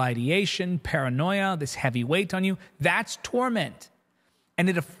 suicidal ideation, paranoia, this heavy weight on you. That's torment. And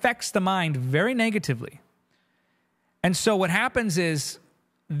it affects the mind very negatively. And so what happens is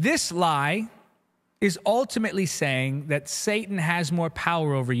this lie is ultimately saying that Satan has more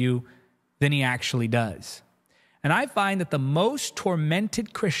power over you than he actually does. And I find that the most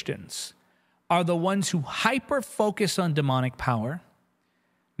tormented Christians are the ones who hyper-focus on demonic power,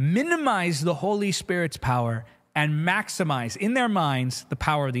 minimize the Holy Spirit's power, and maximize in their minds the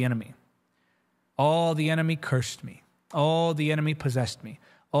power of the enemy. Oh, the enemy cursed me. Oh, the enemy possessed me.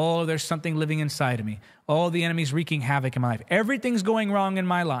 Oh, there's something living inside of me. Oh, the enemy's wreaking havoc in my life. Everything's going wrong in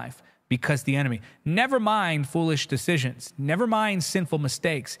my life because the enemy. Never mind foolish decisions. Never mind sinful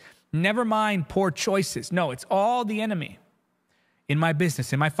mistakes. Never mind poor choices. No, it's all the enemy. In my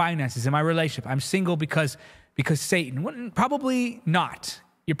business, in my finances, in my relationship. I'm single because Satan. Well, probably not.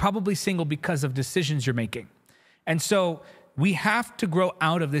 You're probably single because of decisions you're making. And so we have to grow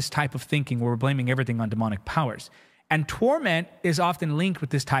out of this type of thinking where we're blaming everything on demonic powers. And torment is often linked with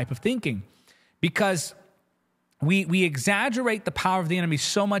this type of thinking because we exaggerate the power of the enemy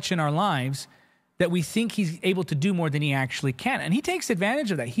so much in our lives that we think he's able to do more than he actually can. And he takes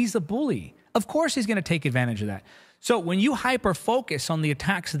advantage of that. He's a bully. Of course he's going to take advantage of that. So when you hyper-focus on the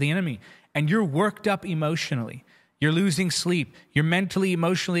attacks of the enemy and you're worked up emotionally, you're losing sleep, you're mentally,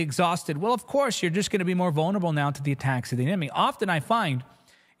 emotionally exhausted, well, of course, you're just going to be more vulnerable now to the attacks of the enemy. Often I find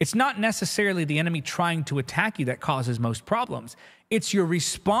it's not necessarily the enemy trying to attack you that causes most problems. It's your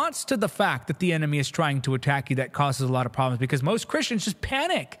response to the fact that the enemy is trying to attack you that causes a lot of problems because most Christians just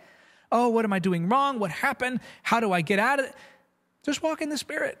panic. Oh, what am I doing wrong? What happened? How do I get out of it? Just walk in the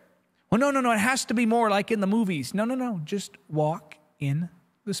Spirit. Well, no, it has to be more like in the movies. No, just walk in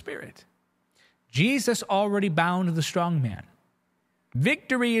the Spirit. Jesus already bound the strong man.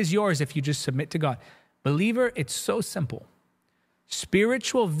 Victory is yours if you just submit to God. Believer, it's so simple.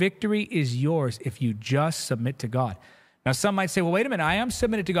 Spiritual victory is yours if you just submit to God. Now, some might say, well, wait a minute, I am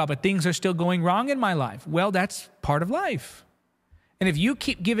submitted to God, but things are still going wrong in my life. Well, that's part of life. And if you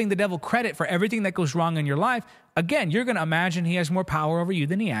keep giving the devil credit for everything that goes wrong in your life, again, you're going to imagine he has more power over you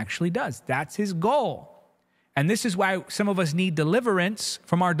than he actually does. That's his goal. And this is why some of us need deliverance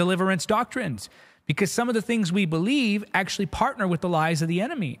from our deliverance doctrines, because some of the things we believe actually partner with the lies of the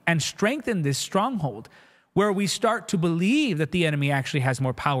enemy and strengthen this stronghold, where we start to believe that the enemy actually has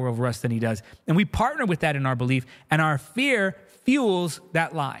more power over us than he does. And we partner with that in our belief, and our fear fuels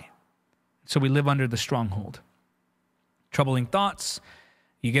that lie. So we live under the stronghold. Troubling thoughts.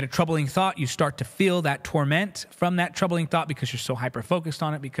 You get a troubling thought, you start to feel that torment from that troubling thought because you're so hyper-focused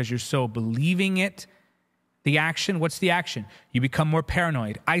on it, because you're so believing it. The action, what's the action? You become more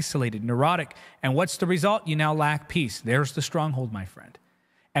paranoid, isolated, neurotic. And what's the result? You now lack peace. There's the stronghold, my friend.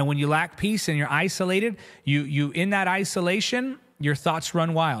 And when you lack peace and you're isolated, you in that isolation, your thoughts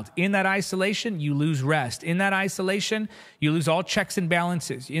run wild. In that isolation, you lose rest. In that isolation, you lose all checks and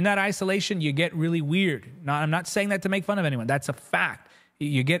balances. In that isolation, you get really weird. Now, I'm not saying that to make fun of anyone. That's a fact.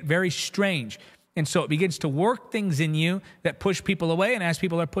 You get very strange. And so it begins to work things in you that push people away. And as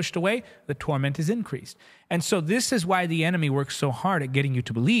people are pushed away, the torment is increased. And so this is why the enemy works so hard at getting you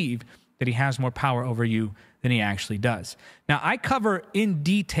to believe that he has more power over you than he actually does. Now, I cover in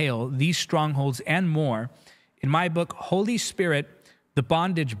detail these strongholds and more in my book, Holy Spirit, the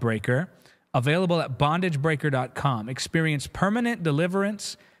Bondage Breaker, available at bondagebreaker.com. Experience permanent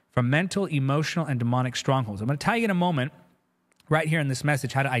deliverance from mental, emotional, and demonic strongholds. I'm going to tell you in a moment, right here in this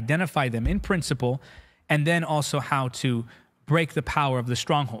message, how to identify them in principle, and then also how to break the power of the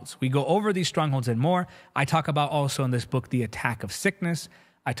strongholds. We go over these strongholds and more. I talk about also in this book the attack of sickness.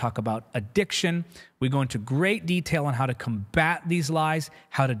 I talk about addiction. We go into great detail on how to combat these lies,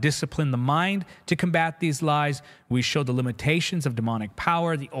 how to discipline the mind to combat these lies. We show the limitations of demonic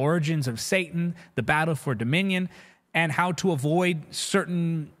power, the origins of Satan, the battle for dominion, and how to avoid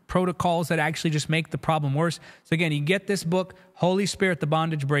certain protocols that actually just make the problem worse. So again, you get this book, Holy Spirit, the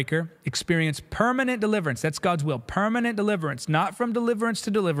Bondage Breaker. Experience permanent deliverance. That's God's will. Permanent deliverance, not from deliverance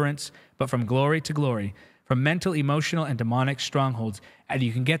to deliverance, but from glory to glory, from mental, emotional, and demonic strongholds. And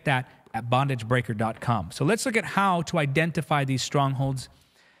you can get that at bondagebreaker.com. So let's look at how to identify these strongholds.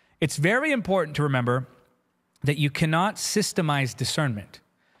 It's very important to remember that you cannot systemize discernment.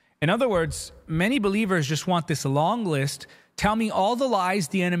 In other words, many believers just want this long list Tell me all the lies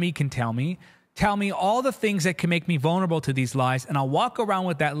the enemy can tell me. Tell me all the things that can make me vulnerable to these lies, and I'll walk around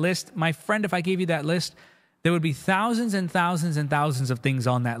with that list. My friend, if I gave you that list, there would be thousands and thousands and thousands of things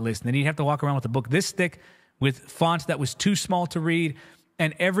on that list. And then you'd have to walk around with a book this thick with font that was too small to read.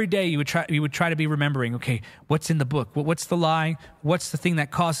 And every day you would try to be remembering, okay, what's in the book? What's the lie? What's the thing that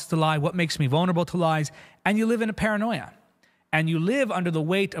causes the lie? What makes me vulnerable to lies? And you live in a paranoia. And you live under the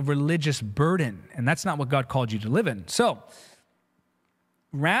weight of religious burden. And that's not what God called you to live in. So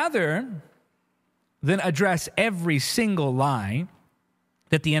rather than address every single lie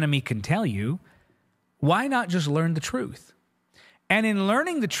that the enemy can tell you, why not just learn the truth? And in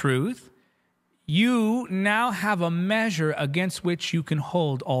learning the truth, you now have a measure against which you can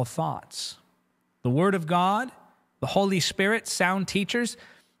hold all thoughts. The Word of God, the Holy Spirit, sound teachers,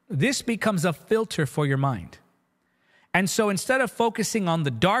 this becomes a filter for your mind. And so instead of focusing on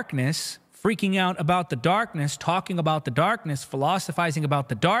the darkness, freaking out about the darkness, talking about the darkness, philosophizing about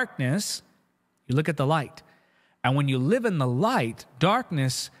the darkness, you look at the light. And when you live in the light,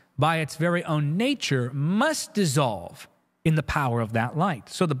 darkness, by its very own nature, must dissolve in the power of that light.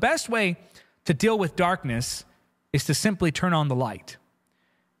 So the best way to deal with darkness is to simply turn on the light.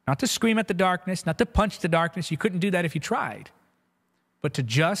 Not to scream at the darkness, not to punch the darkness. You couldn't do that if you tried. But to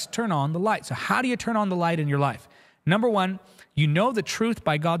just turn on the light. So how do you turn on the light in your life? Number one, you know the truth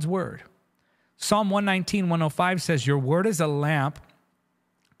by God's word. Psalm 119, 105 says, your word is a lamp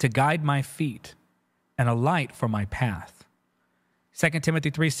to guide my feet and a light for my path. 2 Timothy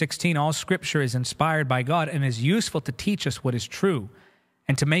 3:16, all scripture is inspired by God and is useful to teach us what is true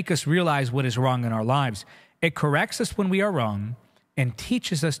and to make us realize what is wrong in our lives. It corrects us when we are wrong and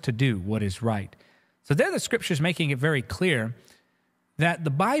teaches us to do what is right. So there the scripture's making it very clear that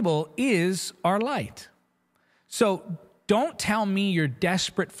the Bible is our light. So don't tell me you're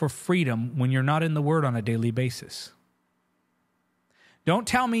desperate for freedom when you're not in the Word on a daily basis. Don't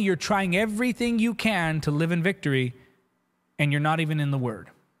tell me you're trying everything you can to live in victory and you're not even in the Word.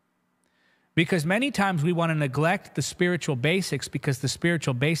 Because many times we want to neglect the spiritual basics because the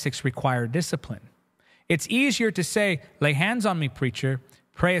spiritual basics require discipline. It's easier to say, lay hands on me, preacher,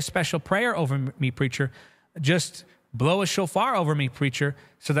 pray a special prayer over me, preacher, just blow a shofar over me, preacher,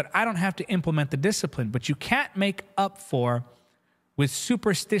 so that I don't have to implement the discipline. But you can't make up for with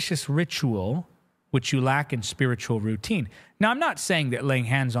superstitious ritual which you lack in spiritual routine. Now, I'm not saying that laying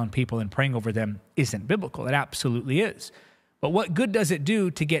hands on people and praying over them isn't biblical. It absolutely is. But what good does it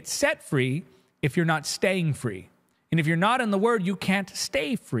do to get set free if you're not staying free? And if you're not in the Word, you can't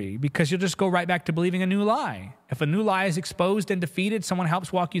stay free because you'll just go right back to believing a new lie. If a new lie is exposed and defeated, someone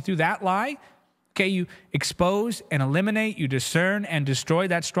helps walk you through that lie. Okay, you expose and eliminate, you discern and destroy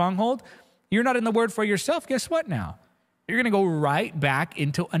that stronghold. You're not in the Word for yourself. Guess what now? You're going to go right back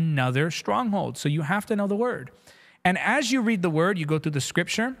into another stronghold. So you have to know the Word. And as you read the Word, you go through the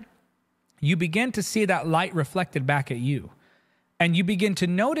Scripture, you begin to see that light reflected back at you. And you begin to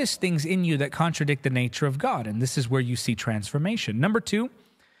notice things in you that contradict the nature of God. And this is where you see transformation. Number two,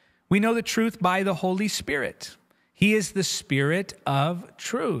 we know the truth by the Holy Spirit. He is the Spirit of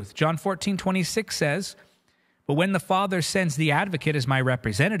truth. John 14:26 says, but when the Father sends the advocate as my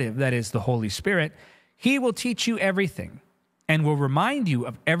representative, that is the Holy Spirit, he will teach you everything and will remind you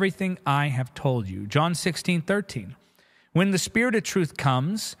of everything I have told you. John 16:13, when the Spirit of truth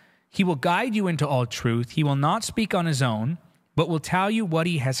comes, he will guide you into all truth. He will not speak on his own, but will tell you what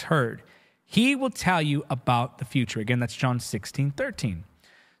he has heard. He will tell you about the future. Again, that's John 16:13.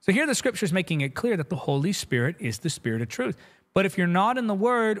 So here the scripture is making it clear that the Holy Spirit is the Spirit of truth. But if you're not in the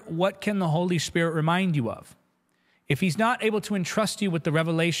Word, what can the Holy Spirit remind you of? If he's not able to entrust you with the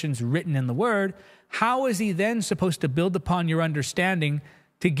revelations written in the Word, how is he then supposed to build upon your understanding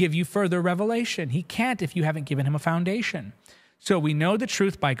to give you further revelation? He can't if you haven't given him a foundation. So we know the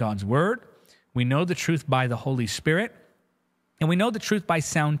truth by God's Word. We know the truth by the Holy Spirit. And we know the truth by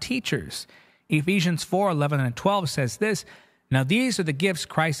sound teachers. Ephesians 4:11 and 12 says this, now these are the gifts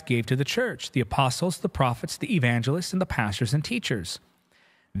Christ gave to the church, the apostles, the prophets, the evangelists, and the pastors and teachers.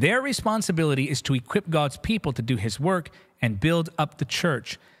 Their responsibility is to equip God's people to do his work and build up the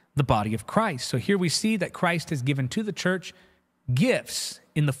church, the body of Christ. So here we see that Christ has given to the church gifts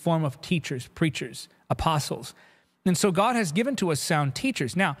in the form of teachers, preachers, apostles. And so God has given to us sound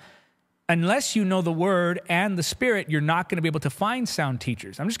teachers. Now, unless you know the Word and the Spirit, you're not going to be able to find sound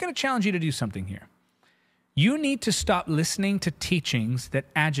teachers. I'm just going to challenge you to do something here. You need to stop listening to teachings that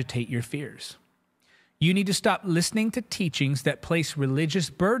agitate your fears. You need to stop listening to teachings that place religious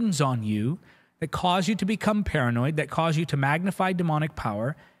burdens on you, that cause you to become paranoid, that cause you to magnify demonic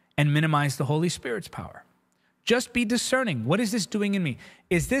power and minimize the Holy Spirit's power. Just be discerning. What is this doing in me?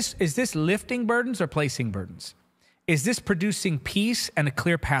 Is this lifting burdens or placing burdens? Is this producing peace and a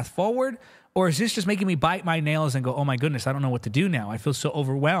clear path forward? Or is this just making me bite my nails and go, oh my goodness, I don't know what to do now. I feel so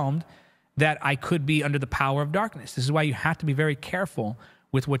overwhelmed that I could be under the power of darkness. This is why you have to be very careful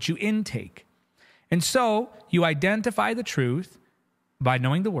with what you intake. And so you identify the truth by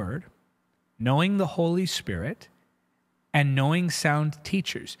knowing the Word, knowing the Holy Spirit, and knowing sound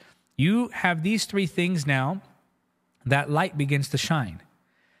teachers. You have these three things now, that light begins to shine.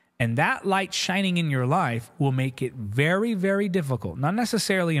 And that light shining in your life will make it very, very difficult. Not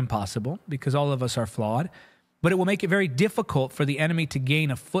necessarily impossible, because all of us are flawed, but it will make it very difficult for the enemy to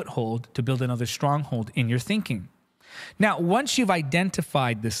gain a foothold to build another stronghold in your thinking. Now, once you've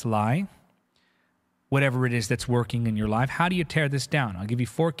identified this lie, whatever it is that's working in your life, how do you tear this down? I'll give you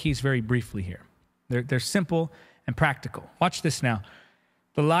 4 keys very briefly here. They're simple and practical. Watch this now.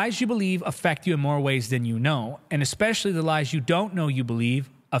 The lies you believe affect you in more ways than you know, and especially the lies you don't know you believe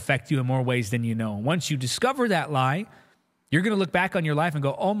affect you in more ways than you know. Once you discover that lie, you're going to look back on your life and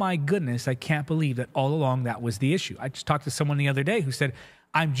go, oh my goodness, I can't believe that all along that was the issue. I just talked to someone the other day who said,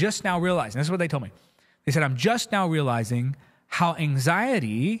 I'm just now realizing, this is what they told me. They said, I'm just now realizing how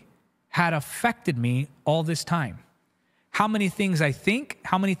anxiety had affected me all this time. How many things I think,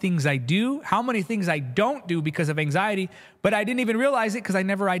 how many things I do, how many things I don't do because of anxiety, but I didn't even realize it because I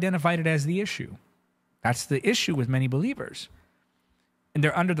never identified it as the issue. That's the issue with many believers. And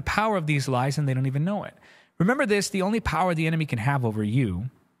they're under the power of these lies and they don't even know it. Remember this, the only power the enemy can have over you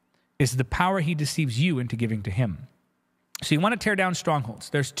is the power he deceives you into giving to him. So you want to tear down strongholds.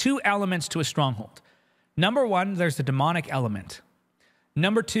 There's 2 elements to a stronghold. Number 1, there's the demonic element.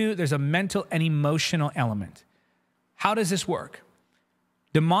 Number 2, there's a mental and emotional element. How does this work?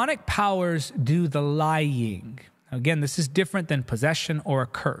 Demonic powers do the lying. Again, this is different than possession or a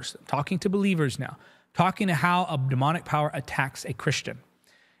curse. I'm talking to believers now. Talking to how a demonic power attacks a Christian.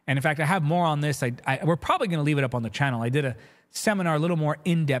 And in fact, I have more on this. We're probably going to leave it up on the channel. I did a seminar a little more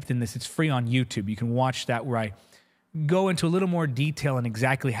in-depth in this. It's free on YouTube. You can watch that where I go into a little more detail on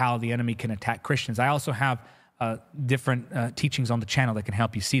exactly how the enemy can attack Christians. I also have different teachings on the channel that can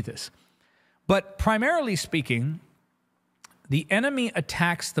help you see this. But primarily speaking, the enemy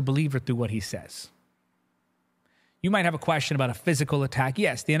attacks the believer through what he says. You might have a question about a physical attack.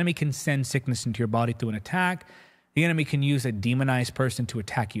 Yes, the enemy can send sickness into your body through an attack. The enemy can use a demonized person to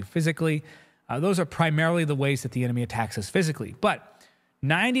attack you physically. Those are primarily the ways that the enemy attacks us physically. But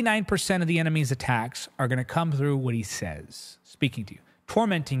 99% of the enemy's attacks are going to come through what he says, speaking to you,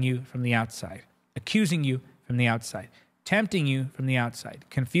 tormenting you from the outside, accusing you from the outside, tempting you from the outside,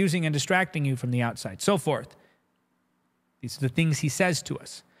 confusing and distracting you from the outside, so forth. These are the things he says to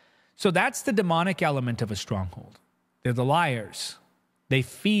us. So that's the demonic element of a stronghold. They're the liars. They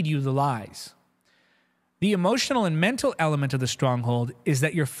feed you the lies. The emotional and mental element of the stronghold is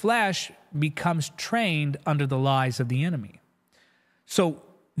that your flesh becomes trained under the lies of the enemy. So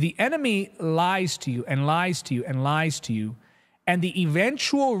the enemy lies to you and lies to you and lies to you, and the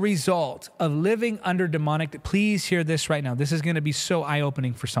eventual result of living under demonic, please hear this right now. This is going to be so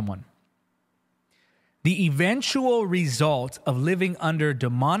eye-opening for someone. The eventual result of living under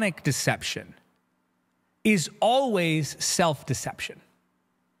demonic deception is always self-deception.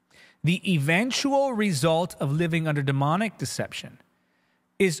 The eventual result of living under demonic deception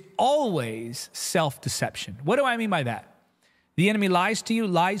is always self-deception. What do I mean by that? The enemy lies to you,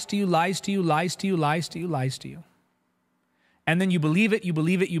 lies to you, lies to you, lies to you, lies to you, lies to you. And then you believe it, you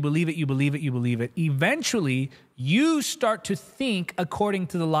believe it, you believe it, you believe it, you believe it. Eventually, you start to think according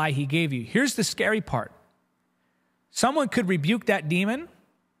to the lie he gave you. Here's the scary part. Someone could rebuke that demon.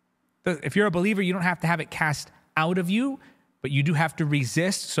 If you're a believer, you don't have to have it cast out of you, but you do have to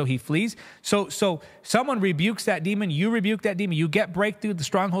resist so he flees. So someone rebukes that demon, you rebuke that demon, you get breakthrough, the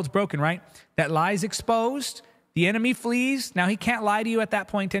stronghold's broken, right? That lie's exposed, the enemy flees. Now he can't lie to you at that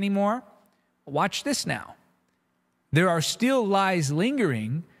point anymore. Watch this now. There are still lies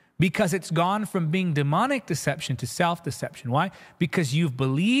lingering because it's gone from being demonic deception to self-deception. Why? Because you've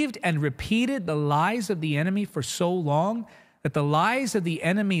believed and repeated the lies of the enemy for so long that the lies of the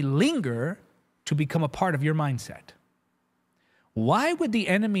enemy linger to become a part of your mindset. Why would the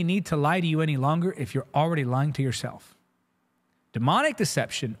enemy need to lie to you any longer if you're already lying to yourself? Demonic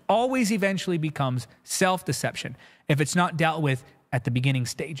deception always eventually becomes self-deception if it's not dealt with at the beginning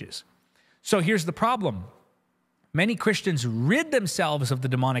stages. So here's the problem. Many Christians rid themselves of the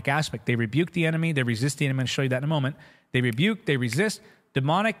demonic aspect. They rebuke the enemy. They resist the enemy. I'm going to show you that in a moment. They rebuke, they resist.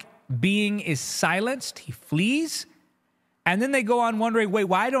 Demonic being is silenced. He flees. And then they go on wondering, wait,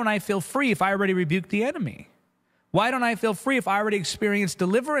 why don't I feel free if I already rebuked the enemy? Why don't I feel free if I already experienced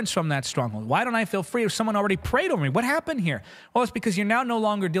deliverance from that stronghold? Why don't I feel free if someone already prayed over me? What happened here? Well, it's because you're now no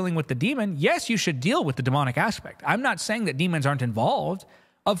longer dealing with the demon. Yes, you should deal with the demonic aspect. I'm not saying that demons aren't involved.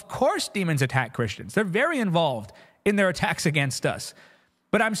 Of course, demons attack Christians. They're very involved in their attacks against us.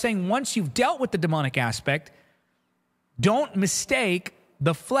 But I'm saying once you've dealt with the demonic aspect, don't mistake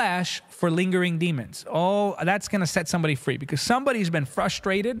the flesh for lingering demons. Oh, that's going to set somebody free because somebody's been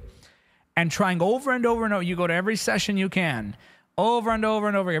frustrated and trying over and over and over. You go to every session you can, over and over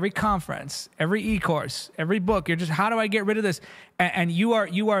and over, every conference, every e-course, every book. You're just, how do I get rid of this? And you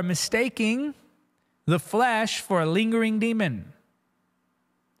are mistaking the flesh for a lingering demon.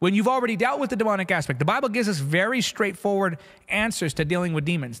 When you've already dealt with the demonic aspect, the Bible gives us very straightforward answers to dealing with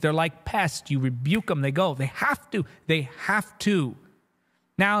demons. They're like pests. You rebuke them, they go. They have to. They have to.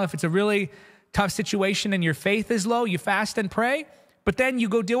 Now, if it's a really tough situation and your faith is low, you fast and pray, but then you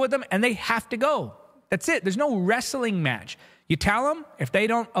go deal with them and they have to go. That's it. There's no wrestling match. You tell them, if they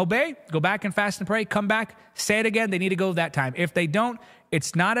don't obey, go back and fast and pray, come back, say it again, they need to go that time. If they don't,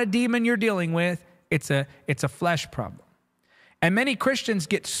 it's not a demon you're dealing with, it's a flesh problem. And many Christians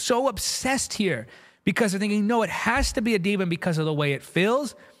get so obsessed here because they're thinking, no, it has to be a demon because of the way it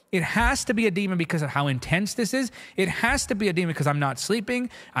feels. It has to be a demon because of how intense this is. It has to be a demon because I'm not sleeping,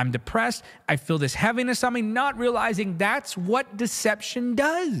 I'm depressed, I feel this heaviness on me, not realizing that's what deception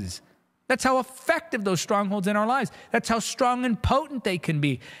does. That's how effective those strongholds in our lives. That's how strong and potent they can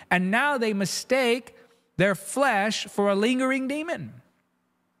be. And now they mistake their flesh for a lingering demon.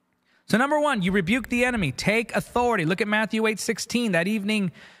 So number one, you rebuke the enemy. Take authority. Look at Matthew 8:16. That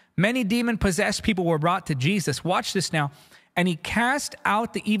evening, many demon-possessed people were brought to Jesus. Watch this now. And he cast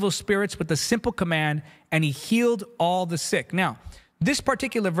out the evil spirits with a simple command, and he healed all the sick. Now, this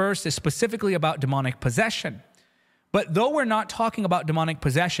particular verse is specifically about demonic possession. But though we're not talking about demonic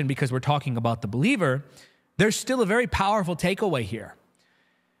possession because we're talking about the believer, there's still a very powerful takeaway here.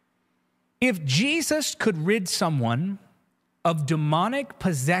 If Jesus could rid someone of demonic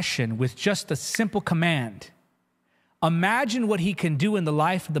possession with just a simple command, imagine what he can do in the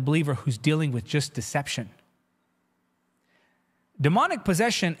life of the believer who's dealing with just deception. Demonic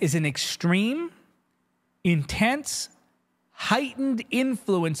possession is an extreme, intense, heightened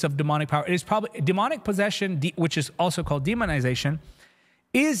influence of demonic power. It is probably demonic possession, which is also called demonization,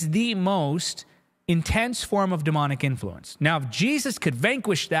 is the most intense form of demonic influence. Now, if Jesus could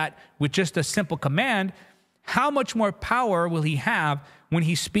vanquish that with just a simple command, how much more power will he have when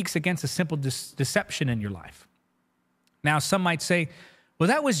he speaks against a simple deception in your life? Now, some might say, well,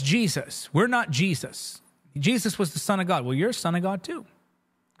 that was Jesus. We're not Jesus. Jesus was the Son of God. Well, you're a son of God too.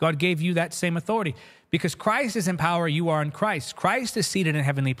 God gave you that same authority because Christ is in power, you are in Christ. Christ is seated in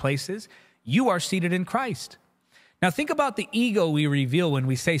heavenly places. You are seated in Christ. Now think about the ego we reveal when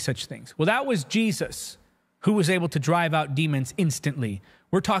we say such things. Well, that was Jesus who was able to drive out demons instantly.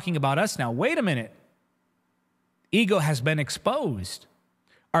 We're talking about us now. Wait a minute. Ego has been exposed.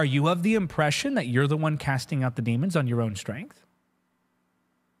 Are you of the impression that you're the one casting out the demons on your own strength?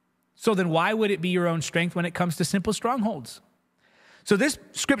 So then why would it be your own strength when it comes to simple strongholds? So this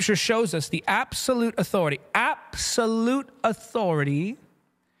scripture shows us the absolute authority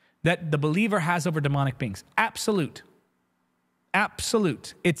that the believer has over demonic beings. Absolute.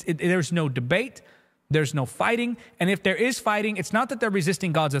 There's no debate. There's no fighting. And if there is fighting, it's not that they're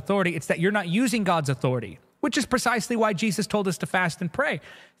resisting God's authority. It's that you're not using God's authority, which is precisely why Jesus told us to fast and pray.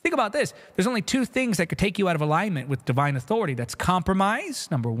 Think about this. There's only two things that could take you out of alignment with divine authority. That's compromise,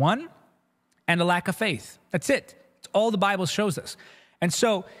 number one, and a lack of faith. That's it. It's all the Bible shows us. And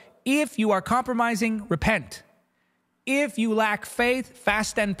so if you are compromising, repent. If you lack faith,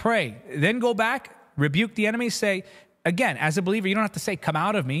 fast and pray. Then go back, rebuke the enemy, say, again, as a believer, you don't have to say, come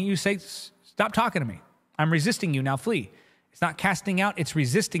out of me. You say, stop talking to me. I'm resisting you, now flee. It's not casting out, it's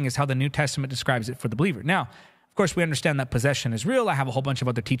resisting is how the New Testament describes it for the believer. Now, of course, we understand that possession is real. I have a whole bunch of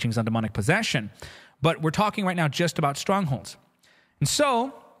other teachings on demonic possession, but we're talking right now just about strongholds. And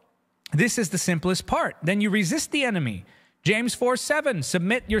so, this is the simplest part. Then you resist the enemy. James 4:7,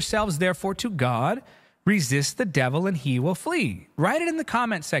 submit yourselves therefore to God, resist the devil and he will flee. Write it in the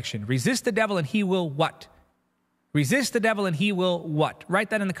comment section. Resist the devil and he will what? Resist the devil and he will what?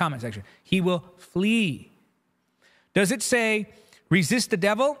 Write that in the comment section. He will flee. Does it say, resist the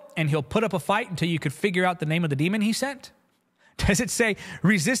devil and he'll put up a fight until you could figure out the name of the demon he sent? Does it say,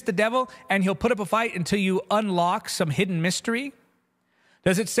 resist the devil and he'll put up a fight until you unlock some hidden mystery?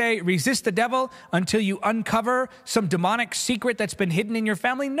 Does it say, resist the devil until you uncover some demonic secret that's been hidden in your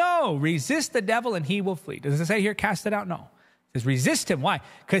family? No. Resist the devil and he will flee. Does it say here, cast it out? No. It says, resist him. Why?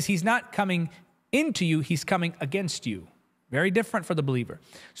 Because he's not coming into you, he's coming against you. Very different for the believer.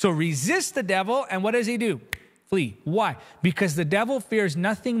 So resist the devil, and what does he do? Flee. Why? Because the devil fears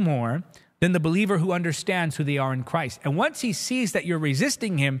nothing more than the believer who understands who they are in Christ. And once he sees that you're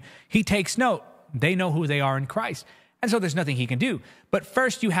resisting him, he takes note. They know who they are in Christ. And so there's nothing he can do. But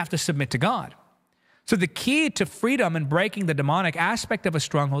first, you have to submit to God. So the key to freedom and breaking the demonic aspect of a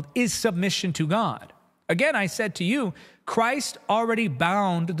stronghold is submission to God. Again, I said to you, Christ already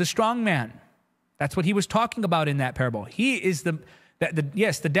bound the strong man. That's what he was talking about in that parable. He is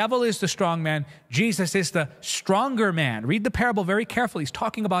yes, the devil is the strong man. Jesus is the stronger man. Read the parable very carefully. He's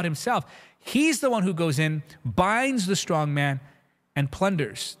talking about himself. He's the one who goes in, binds the strong man, and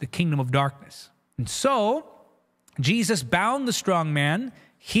plunders the kingdom of darkness. And so, Jesus bound the strong man.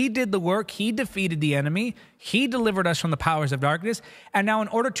 He did the work. He defeated the enemy. He delivered us from the powers of darkness. And now in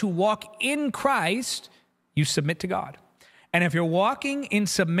order to walk in Christ, you submit to God. And if you're walking in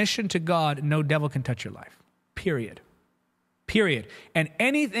submission to God, no devil can touch your life. Period. Period. And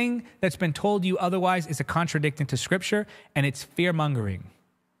anything that's been told you otherwise is a contradiction to Scripture, and it's fear-mongering.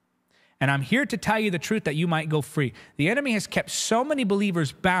 And I'm here to tell you the truth that you might go free. The enemy has kept so many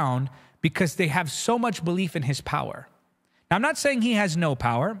believers bound because they have so much belief in his power. Now, I'm not saying he has no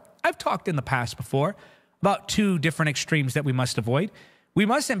power. I've talked in the past before about two different extremes that we must avoid. We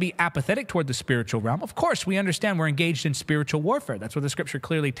mustn't be apathetic toward the spiritual realm. Of course, we understand we're engaged in spiritual warfare. That's what the Scripture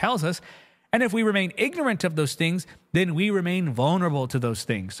clearly tells us. And if we remain ignorant of those things, then we remain vulnerable to those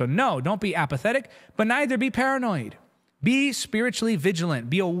things. So no, don't be apathetic, but neither be paranoid. Be spiritually vigilant.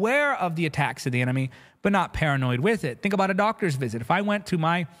 Be aware of the attacks of the enemy, but not paranoid with it. Think about a doctor's visit. If I went to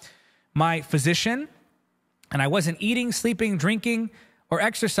my physician and I wasn't eating, sleeping, drinking, or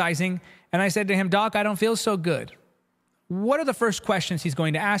exercising, and I said to him, "Doc, I don't feel so good," what are the first questions he's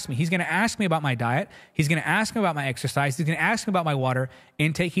going to ask me? He's going to ask me about my diet. He's going to ask me about my exercise. He's going to ask me about my water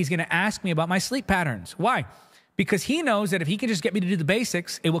intake. He's going to ask me about my sleep patterns. Why? Because he knows that if he can just get me to do the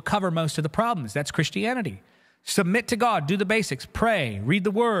basics, it will cover most of the problems. That's Christianity. Submit to God, do the basics, pray, read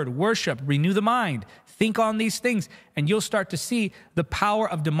the word, worship, renew the mind, think on these things, and you'll start to see the power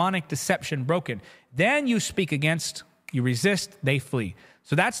of demonic deception broken. Then you speak against, you resist, they flee.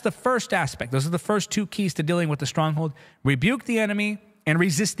 So that's the first aspect. Those are the first two keys to dealing with the stronghold. Rebuke the enemy and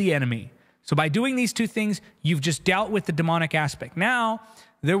resist the enemy. So by doing these two things, you've just dealt with the demonic aspect. Now,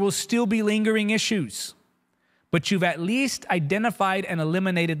 there will still be lingering issues, but you've at least identified and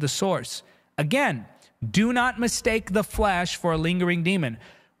eliminated the source. Again, do not mistake the flesh for a lingering demon.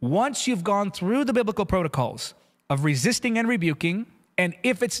 Once you've gone through the biblical protocols of resisting and rebuking, and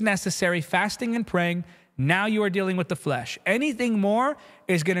if it's necessary, fasting and praying, now you are dealing with the flesh. Anything more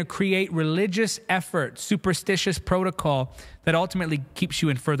is going to create religious effort, superstitious protocol that ultimately keeps you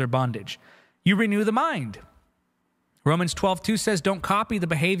in further bondage. You renew the mind. Romans 12:2 says, "Don't copy the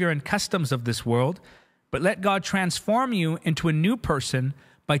behavior and customs of this world, but let God transform you into a new person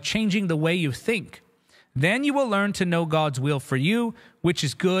by changing the way you think. Then you will learn to know God's will for you, which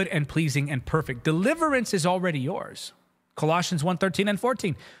is good and pleasing and perfect." Deliverance is already yours. Colossians 1:13 and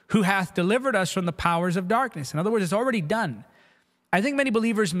 14, "Who hath delivered us from the powers of darkness." In other words, it's already done. I think many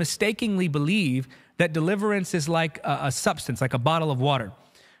believers mistakenly believe that deliverance is like a substance, like a bottle of water,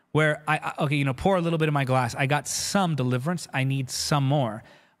 where pour a little bit in my glass. I got some deliverance. I need some more.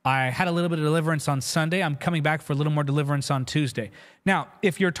 I had a little bit of deliverance on Sunday. I'm coming back for a little more deliverance on Tuesday. Now,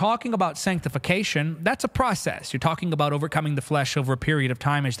 if you're talking about sanctification, that's a process. You're talking about overcoming the flesh over a period of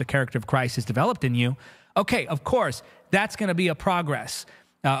time as the character of Christ is developed in you. Okay, of course, that's going to be a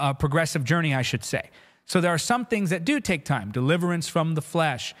progressive journey, I should say. So there are some things that do take time. Deliverance from the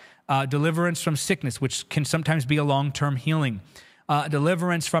flesh, deliverance from sickness, which can sometimes be a long-term healing,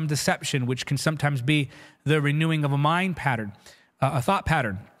 deliverance from deception, which can sometimes be the renewing of a mind pattern, a thought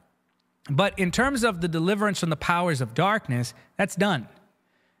pattern. But in terms of the deliverance from the powers of darkness, that's done.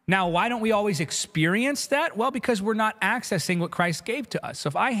 Now, why don't we always experience that? Well, because we're not accessing what Christ gave to us. So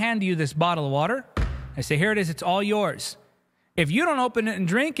if I hand you this bottle of water, I say, "Here it is, it's all yours." If you don't open it and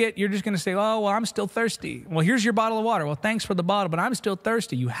drink it, you're just going to say, "Oh, well, I'm still thirsty." Well, here's your bottle of water. Well, thanks for the bottle, but I'm still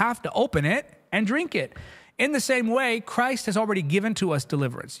thirsty. You have to open it and drink it. In the same way, Christ has already given to us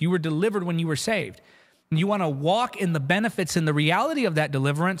deliverance. You were delivered when you were saved. And you want to walk in the benefits and the reality of that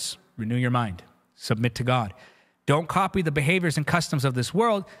deliverance, renew your mind. Submit to God. Don't copy the behaviors and customs of this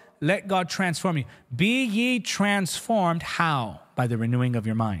world. Let God transform you. Be ye transformed. How? By the renewing of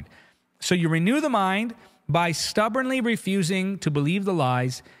your mind. So you renew the mind by stubbornly refusing to believe the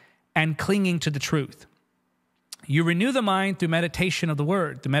lies and clinging to the truth. You renew the mind through meditation of the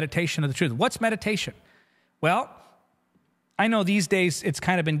word, the meditation of the truth. What's meditation? Well, I know these days it's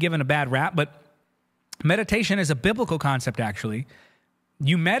kind of been given a bad rap, but meditation is a biblical concept, actually.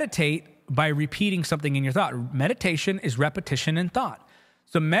 You meditate by repeating something in your thought. Meditation is repetition in thought.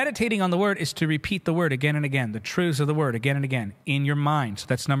 So meditating on the word is to repeat the word again and again, the truths of the word again and again in your mind. So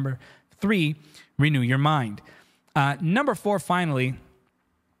that's number 3, renew your mind. Number 4, finally,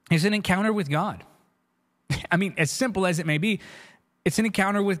 is an encounter with God. I mean, as simple as it may be, it's an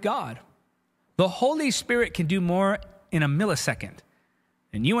encounter with God. The Holy Spirit can do more in a millisecond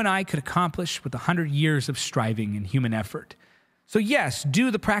than you and I could accomplish with 100 years of striving and human effort. So yes, do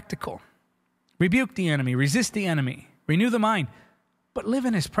the practical. Rebuke the enemy, resist the enemy, renew the mind, but live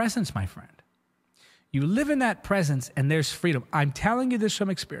in his presence, my friend. You live in that presence and there's freedom. I'm telling you this from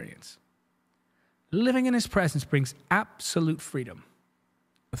experience. Living in his presence brings absolute freedom,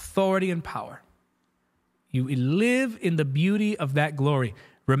 authority, and power. You live in the beauty of that glory.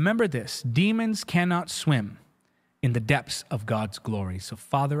 Remember this, demons cannot swim in the depths of God's glory. So,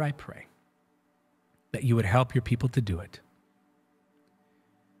 Father, I pray that you would help your people to do it.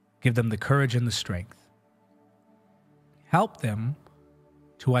 Give them the courage and the strength. Help them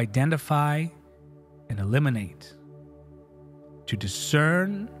to identify and eliminate, to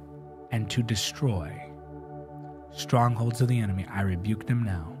discern and to destroy strongholds of the enemy. I rebuke them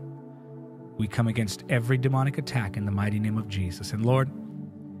now. We come against every demonic attack in the mighty name of Jesus. And Lord,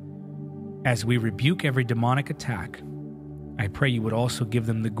 as we rebuke every demonic attack, I pray you would also give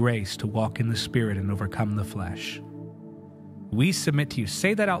them the grace to walk in the Spirit and overcome the flesh. We submit to you.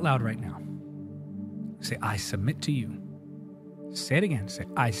 Say that out loud right now. Say, I submit to you. Say it again. Say,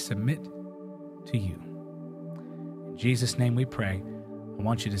 I submit to you. In Jesus' name we pray. I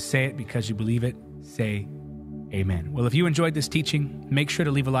want you to say it because you believe it. Say amen. Well, if you enjoyed this teaching, make sure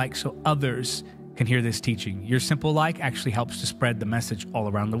to leave a like so others can hear this teaching. Your simple like actually helps to spread the message all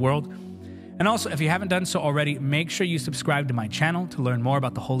around the world. And also, if you haven't done so already, make sure you subscribe to my channel to learn more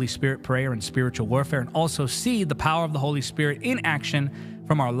about the Holy Spirit prayer and spiritual warfare, and also see the power of the Holy Spirit in action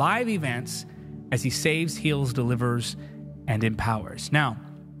from our live events as he saves, heals, delivers, and empowers. Now,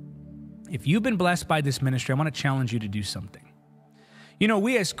 if you've been blessed by this ministry, I want to challenge you to do something. You know,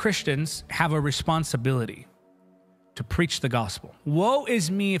 we as Christians have a responsibility to preach the gospel. Woe is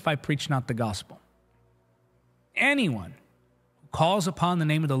me if I preach not the gospel. Anyone who calls upon the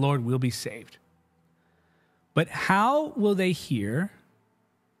name of the Lord will be saved. But how will they hear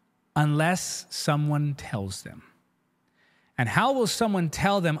unless someone tells them? And how will someone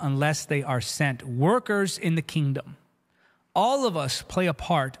tell them unless they are sent? Workers in the kingdom. All of us play a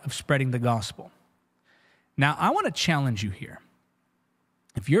part of spreading the gospel. Now, I want to challenge you here.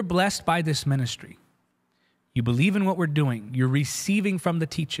 If you're blessed by this ministry, you believe in what we're doing, you're receiving from the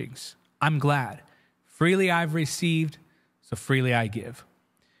teachings, I'm glad. Freely I've received, so freely I give.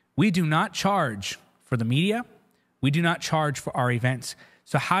 We do not charge for the media. We do not charge for our events.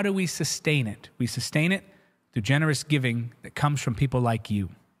 So how do we sustain it? We sustain it through generous giving that comes from people like you.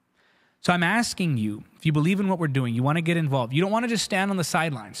 So I'm asking you, if you believe in what we're doing, you want to get involved. You don't want to just stand on the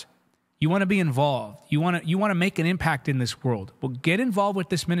sidelines. You want to be involved. You want to make an impact in this world. Well, get involved with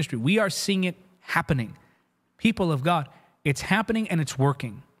this ministry. We are seeing it happening. People of God, it's happening and it's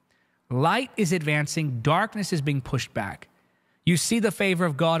working. Light is advancing. Darkness is being pushed back. You see the favor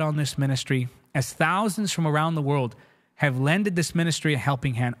of God on this ministry as thousands from around the world have lended this ministry a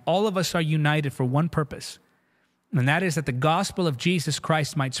helping hand. All of us are united for one purpose, and that is that the gospel of Jesus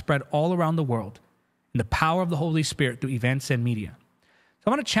Christ might spread all around the world in the power of the Holy Spirit through events and media. So I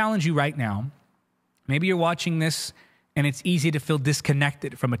want to challenge you right now. Maybe you're watching this and it's easy to feel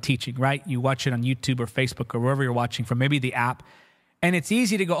disconnected from a teaching, right? You watch it on YouTube or Facebook or wherever you're watching from, maybe the app. And it's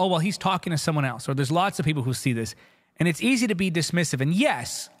easy to go, oh, well, he's talking to someone else. Or there's lots of people who see this. And it's easy to be dismissive. And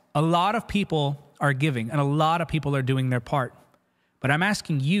yes, a lot of people are giving and a lot of people are doing their part. But I'm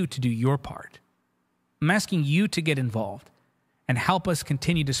asking you to do your part. I'm asking you to get involved and help us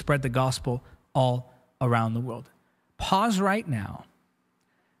continue to spread the gospel all around the world. Pause right now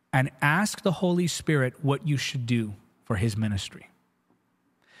and ask the Holy Spirit what you should do for his ministry.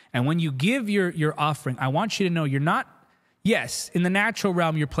 And when you give your offering, I want you to know you're not, yes, in the natural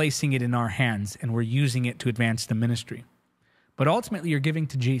realm, you're placing it in our hands and we're using it to advance the ministry. But ultimately, you're giving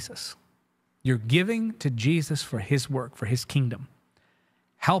to Jesus. You're giving to Jesus for his work, for his kingdom.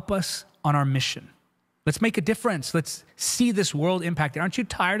 Help us on our mission. Let's make a difference. Let's see this world impacted. Aren't you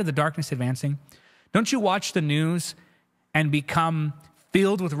tired of the darkness advancing? Don't you watch the news and become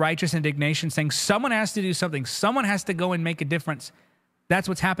filled with righteous indignation, saying someone has to do something. Someone has to go and make a difference. That's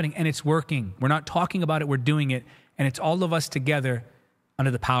what's happening, and it's working. We're not talking about it. We're doing it, and it's all of us together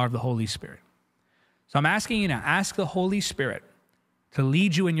under the power of the Holy Spirit. So I'm asking you now, ask the Holy Spirit to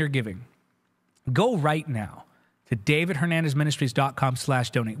lead you in your giving. Go right now to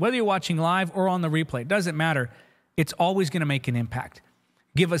davidhernandezministries.com/donate. Whether you're watching live or on the replay, it doesn't matter. It's always going to make an impact.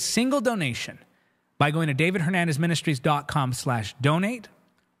 Give a single donation by going to davidhernandezministries.com/donate,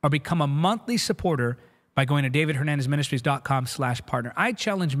 or become a monthly supporter by going to davidhernandezministries.com/partner. I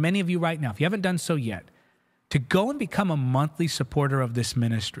challenge many of you right now, if you haven't done so yet, to go and become a monthly supporter of this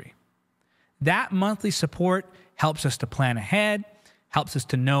ministry. That monthly support helps us to plan ahead, helps us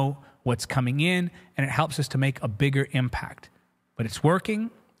to know what's coming in, and it helps us to make a bigger impact. But it's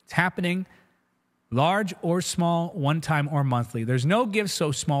working, it's happening, large or small, one time or monthly. There's no gift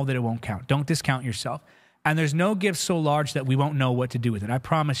so small that it won't count. Don't discount yourself. And there's no gift so large that we won't know what to do with it. I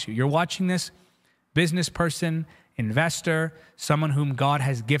promise you. You're watching this, business person, investor, someone whom God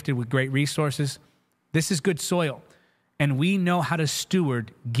has gifted with great resources. This is good soil. And we know how to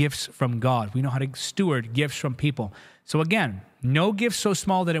steward gifts from God. We know how to steward gifts from people. So again, no gift so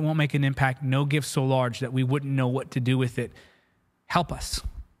small that it won't make an impact. No gift so large that we wouldn't know what to do with it. Help us.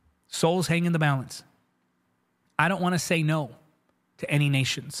 Souls hang in the balance. I don't want to say no to any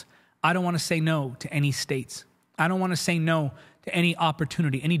nations. I don't want to say no to any states. I don't want to say no to any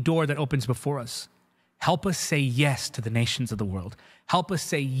opportunity, any door that opens before us. Help us say yes to the nations of the world. Help us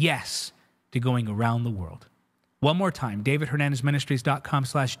say yes to going around the world. One more time,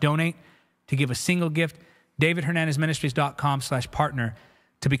 davidhernandezministries.com/donate to give a single gift, davidhernandezministries.com/partner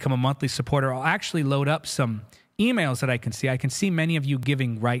to become a monthly supporter. I'll actually load up some emails that I can see. I can see many of you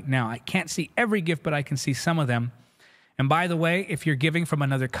giving right now. I can't see every gift, but I can see some of them. And by the way, if you're giving from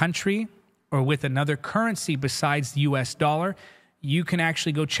another country or with another currency besides the US dollar, you can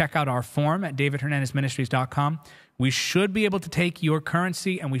actually go check out our form at davidhernandezministries.com. We should be able to take your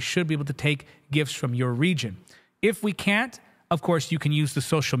currency and we should be able to take gifts from your region. If we can't, of course, you can use the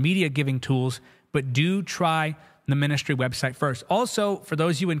social media giving tools, but do try the ministry website first. Also, for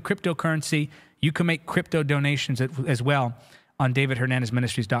those of you in cryptocurrency, you can make crypto donations as well on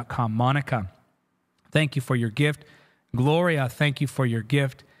davidhernandezministries.com. Monica, thank you for your gift. Gloria, thank you for your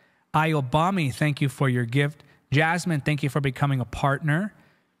gift. Ayobami, thank you for your gift. Jasmine, thank you for becoming a partner.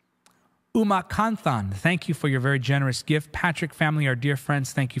 Umakanthan, thank you for your very generous gift. Patrick family, our dear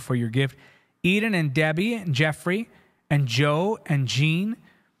friends, thank you for your gift. Eden and Debbie and Jeffrey and Joe and Jean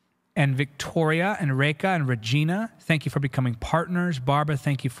and Victoria and Reka and Regina, thank you for becoming partners. Barbara,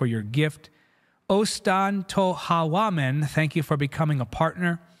 thank you for your gift. Ostan Tohawamen, thank you for becoming a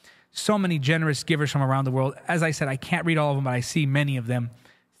partner. So many generous givers from around the world. As I said, I can't read all of them, but I see many of them.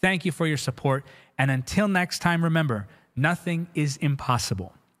 Thank you for your support. And until next time, remember, nothing is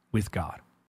impossible with God.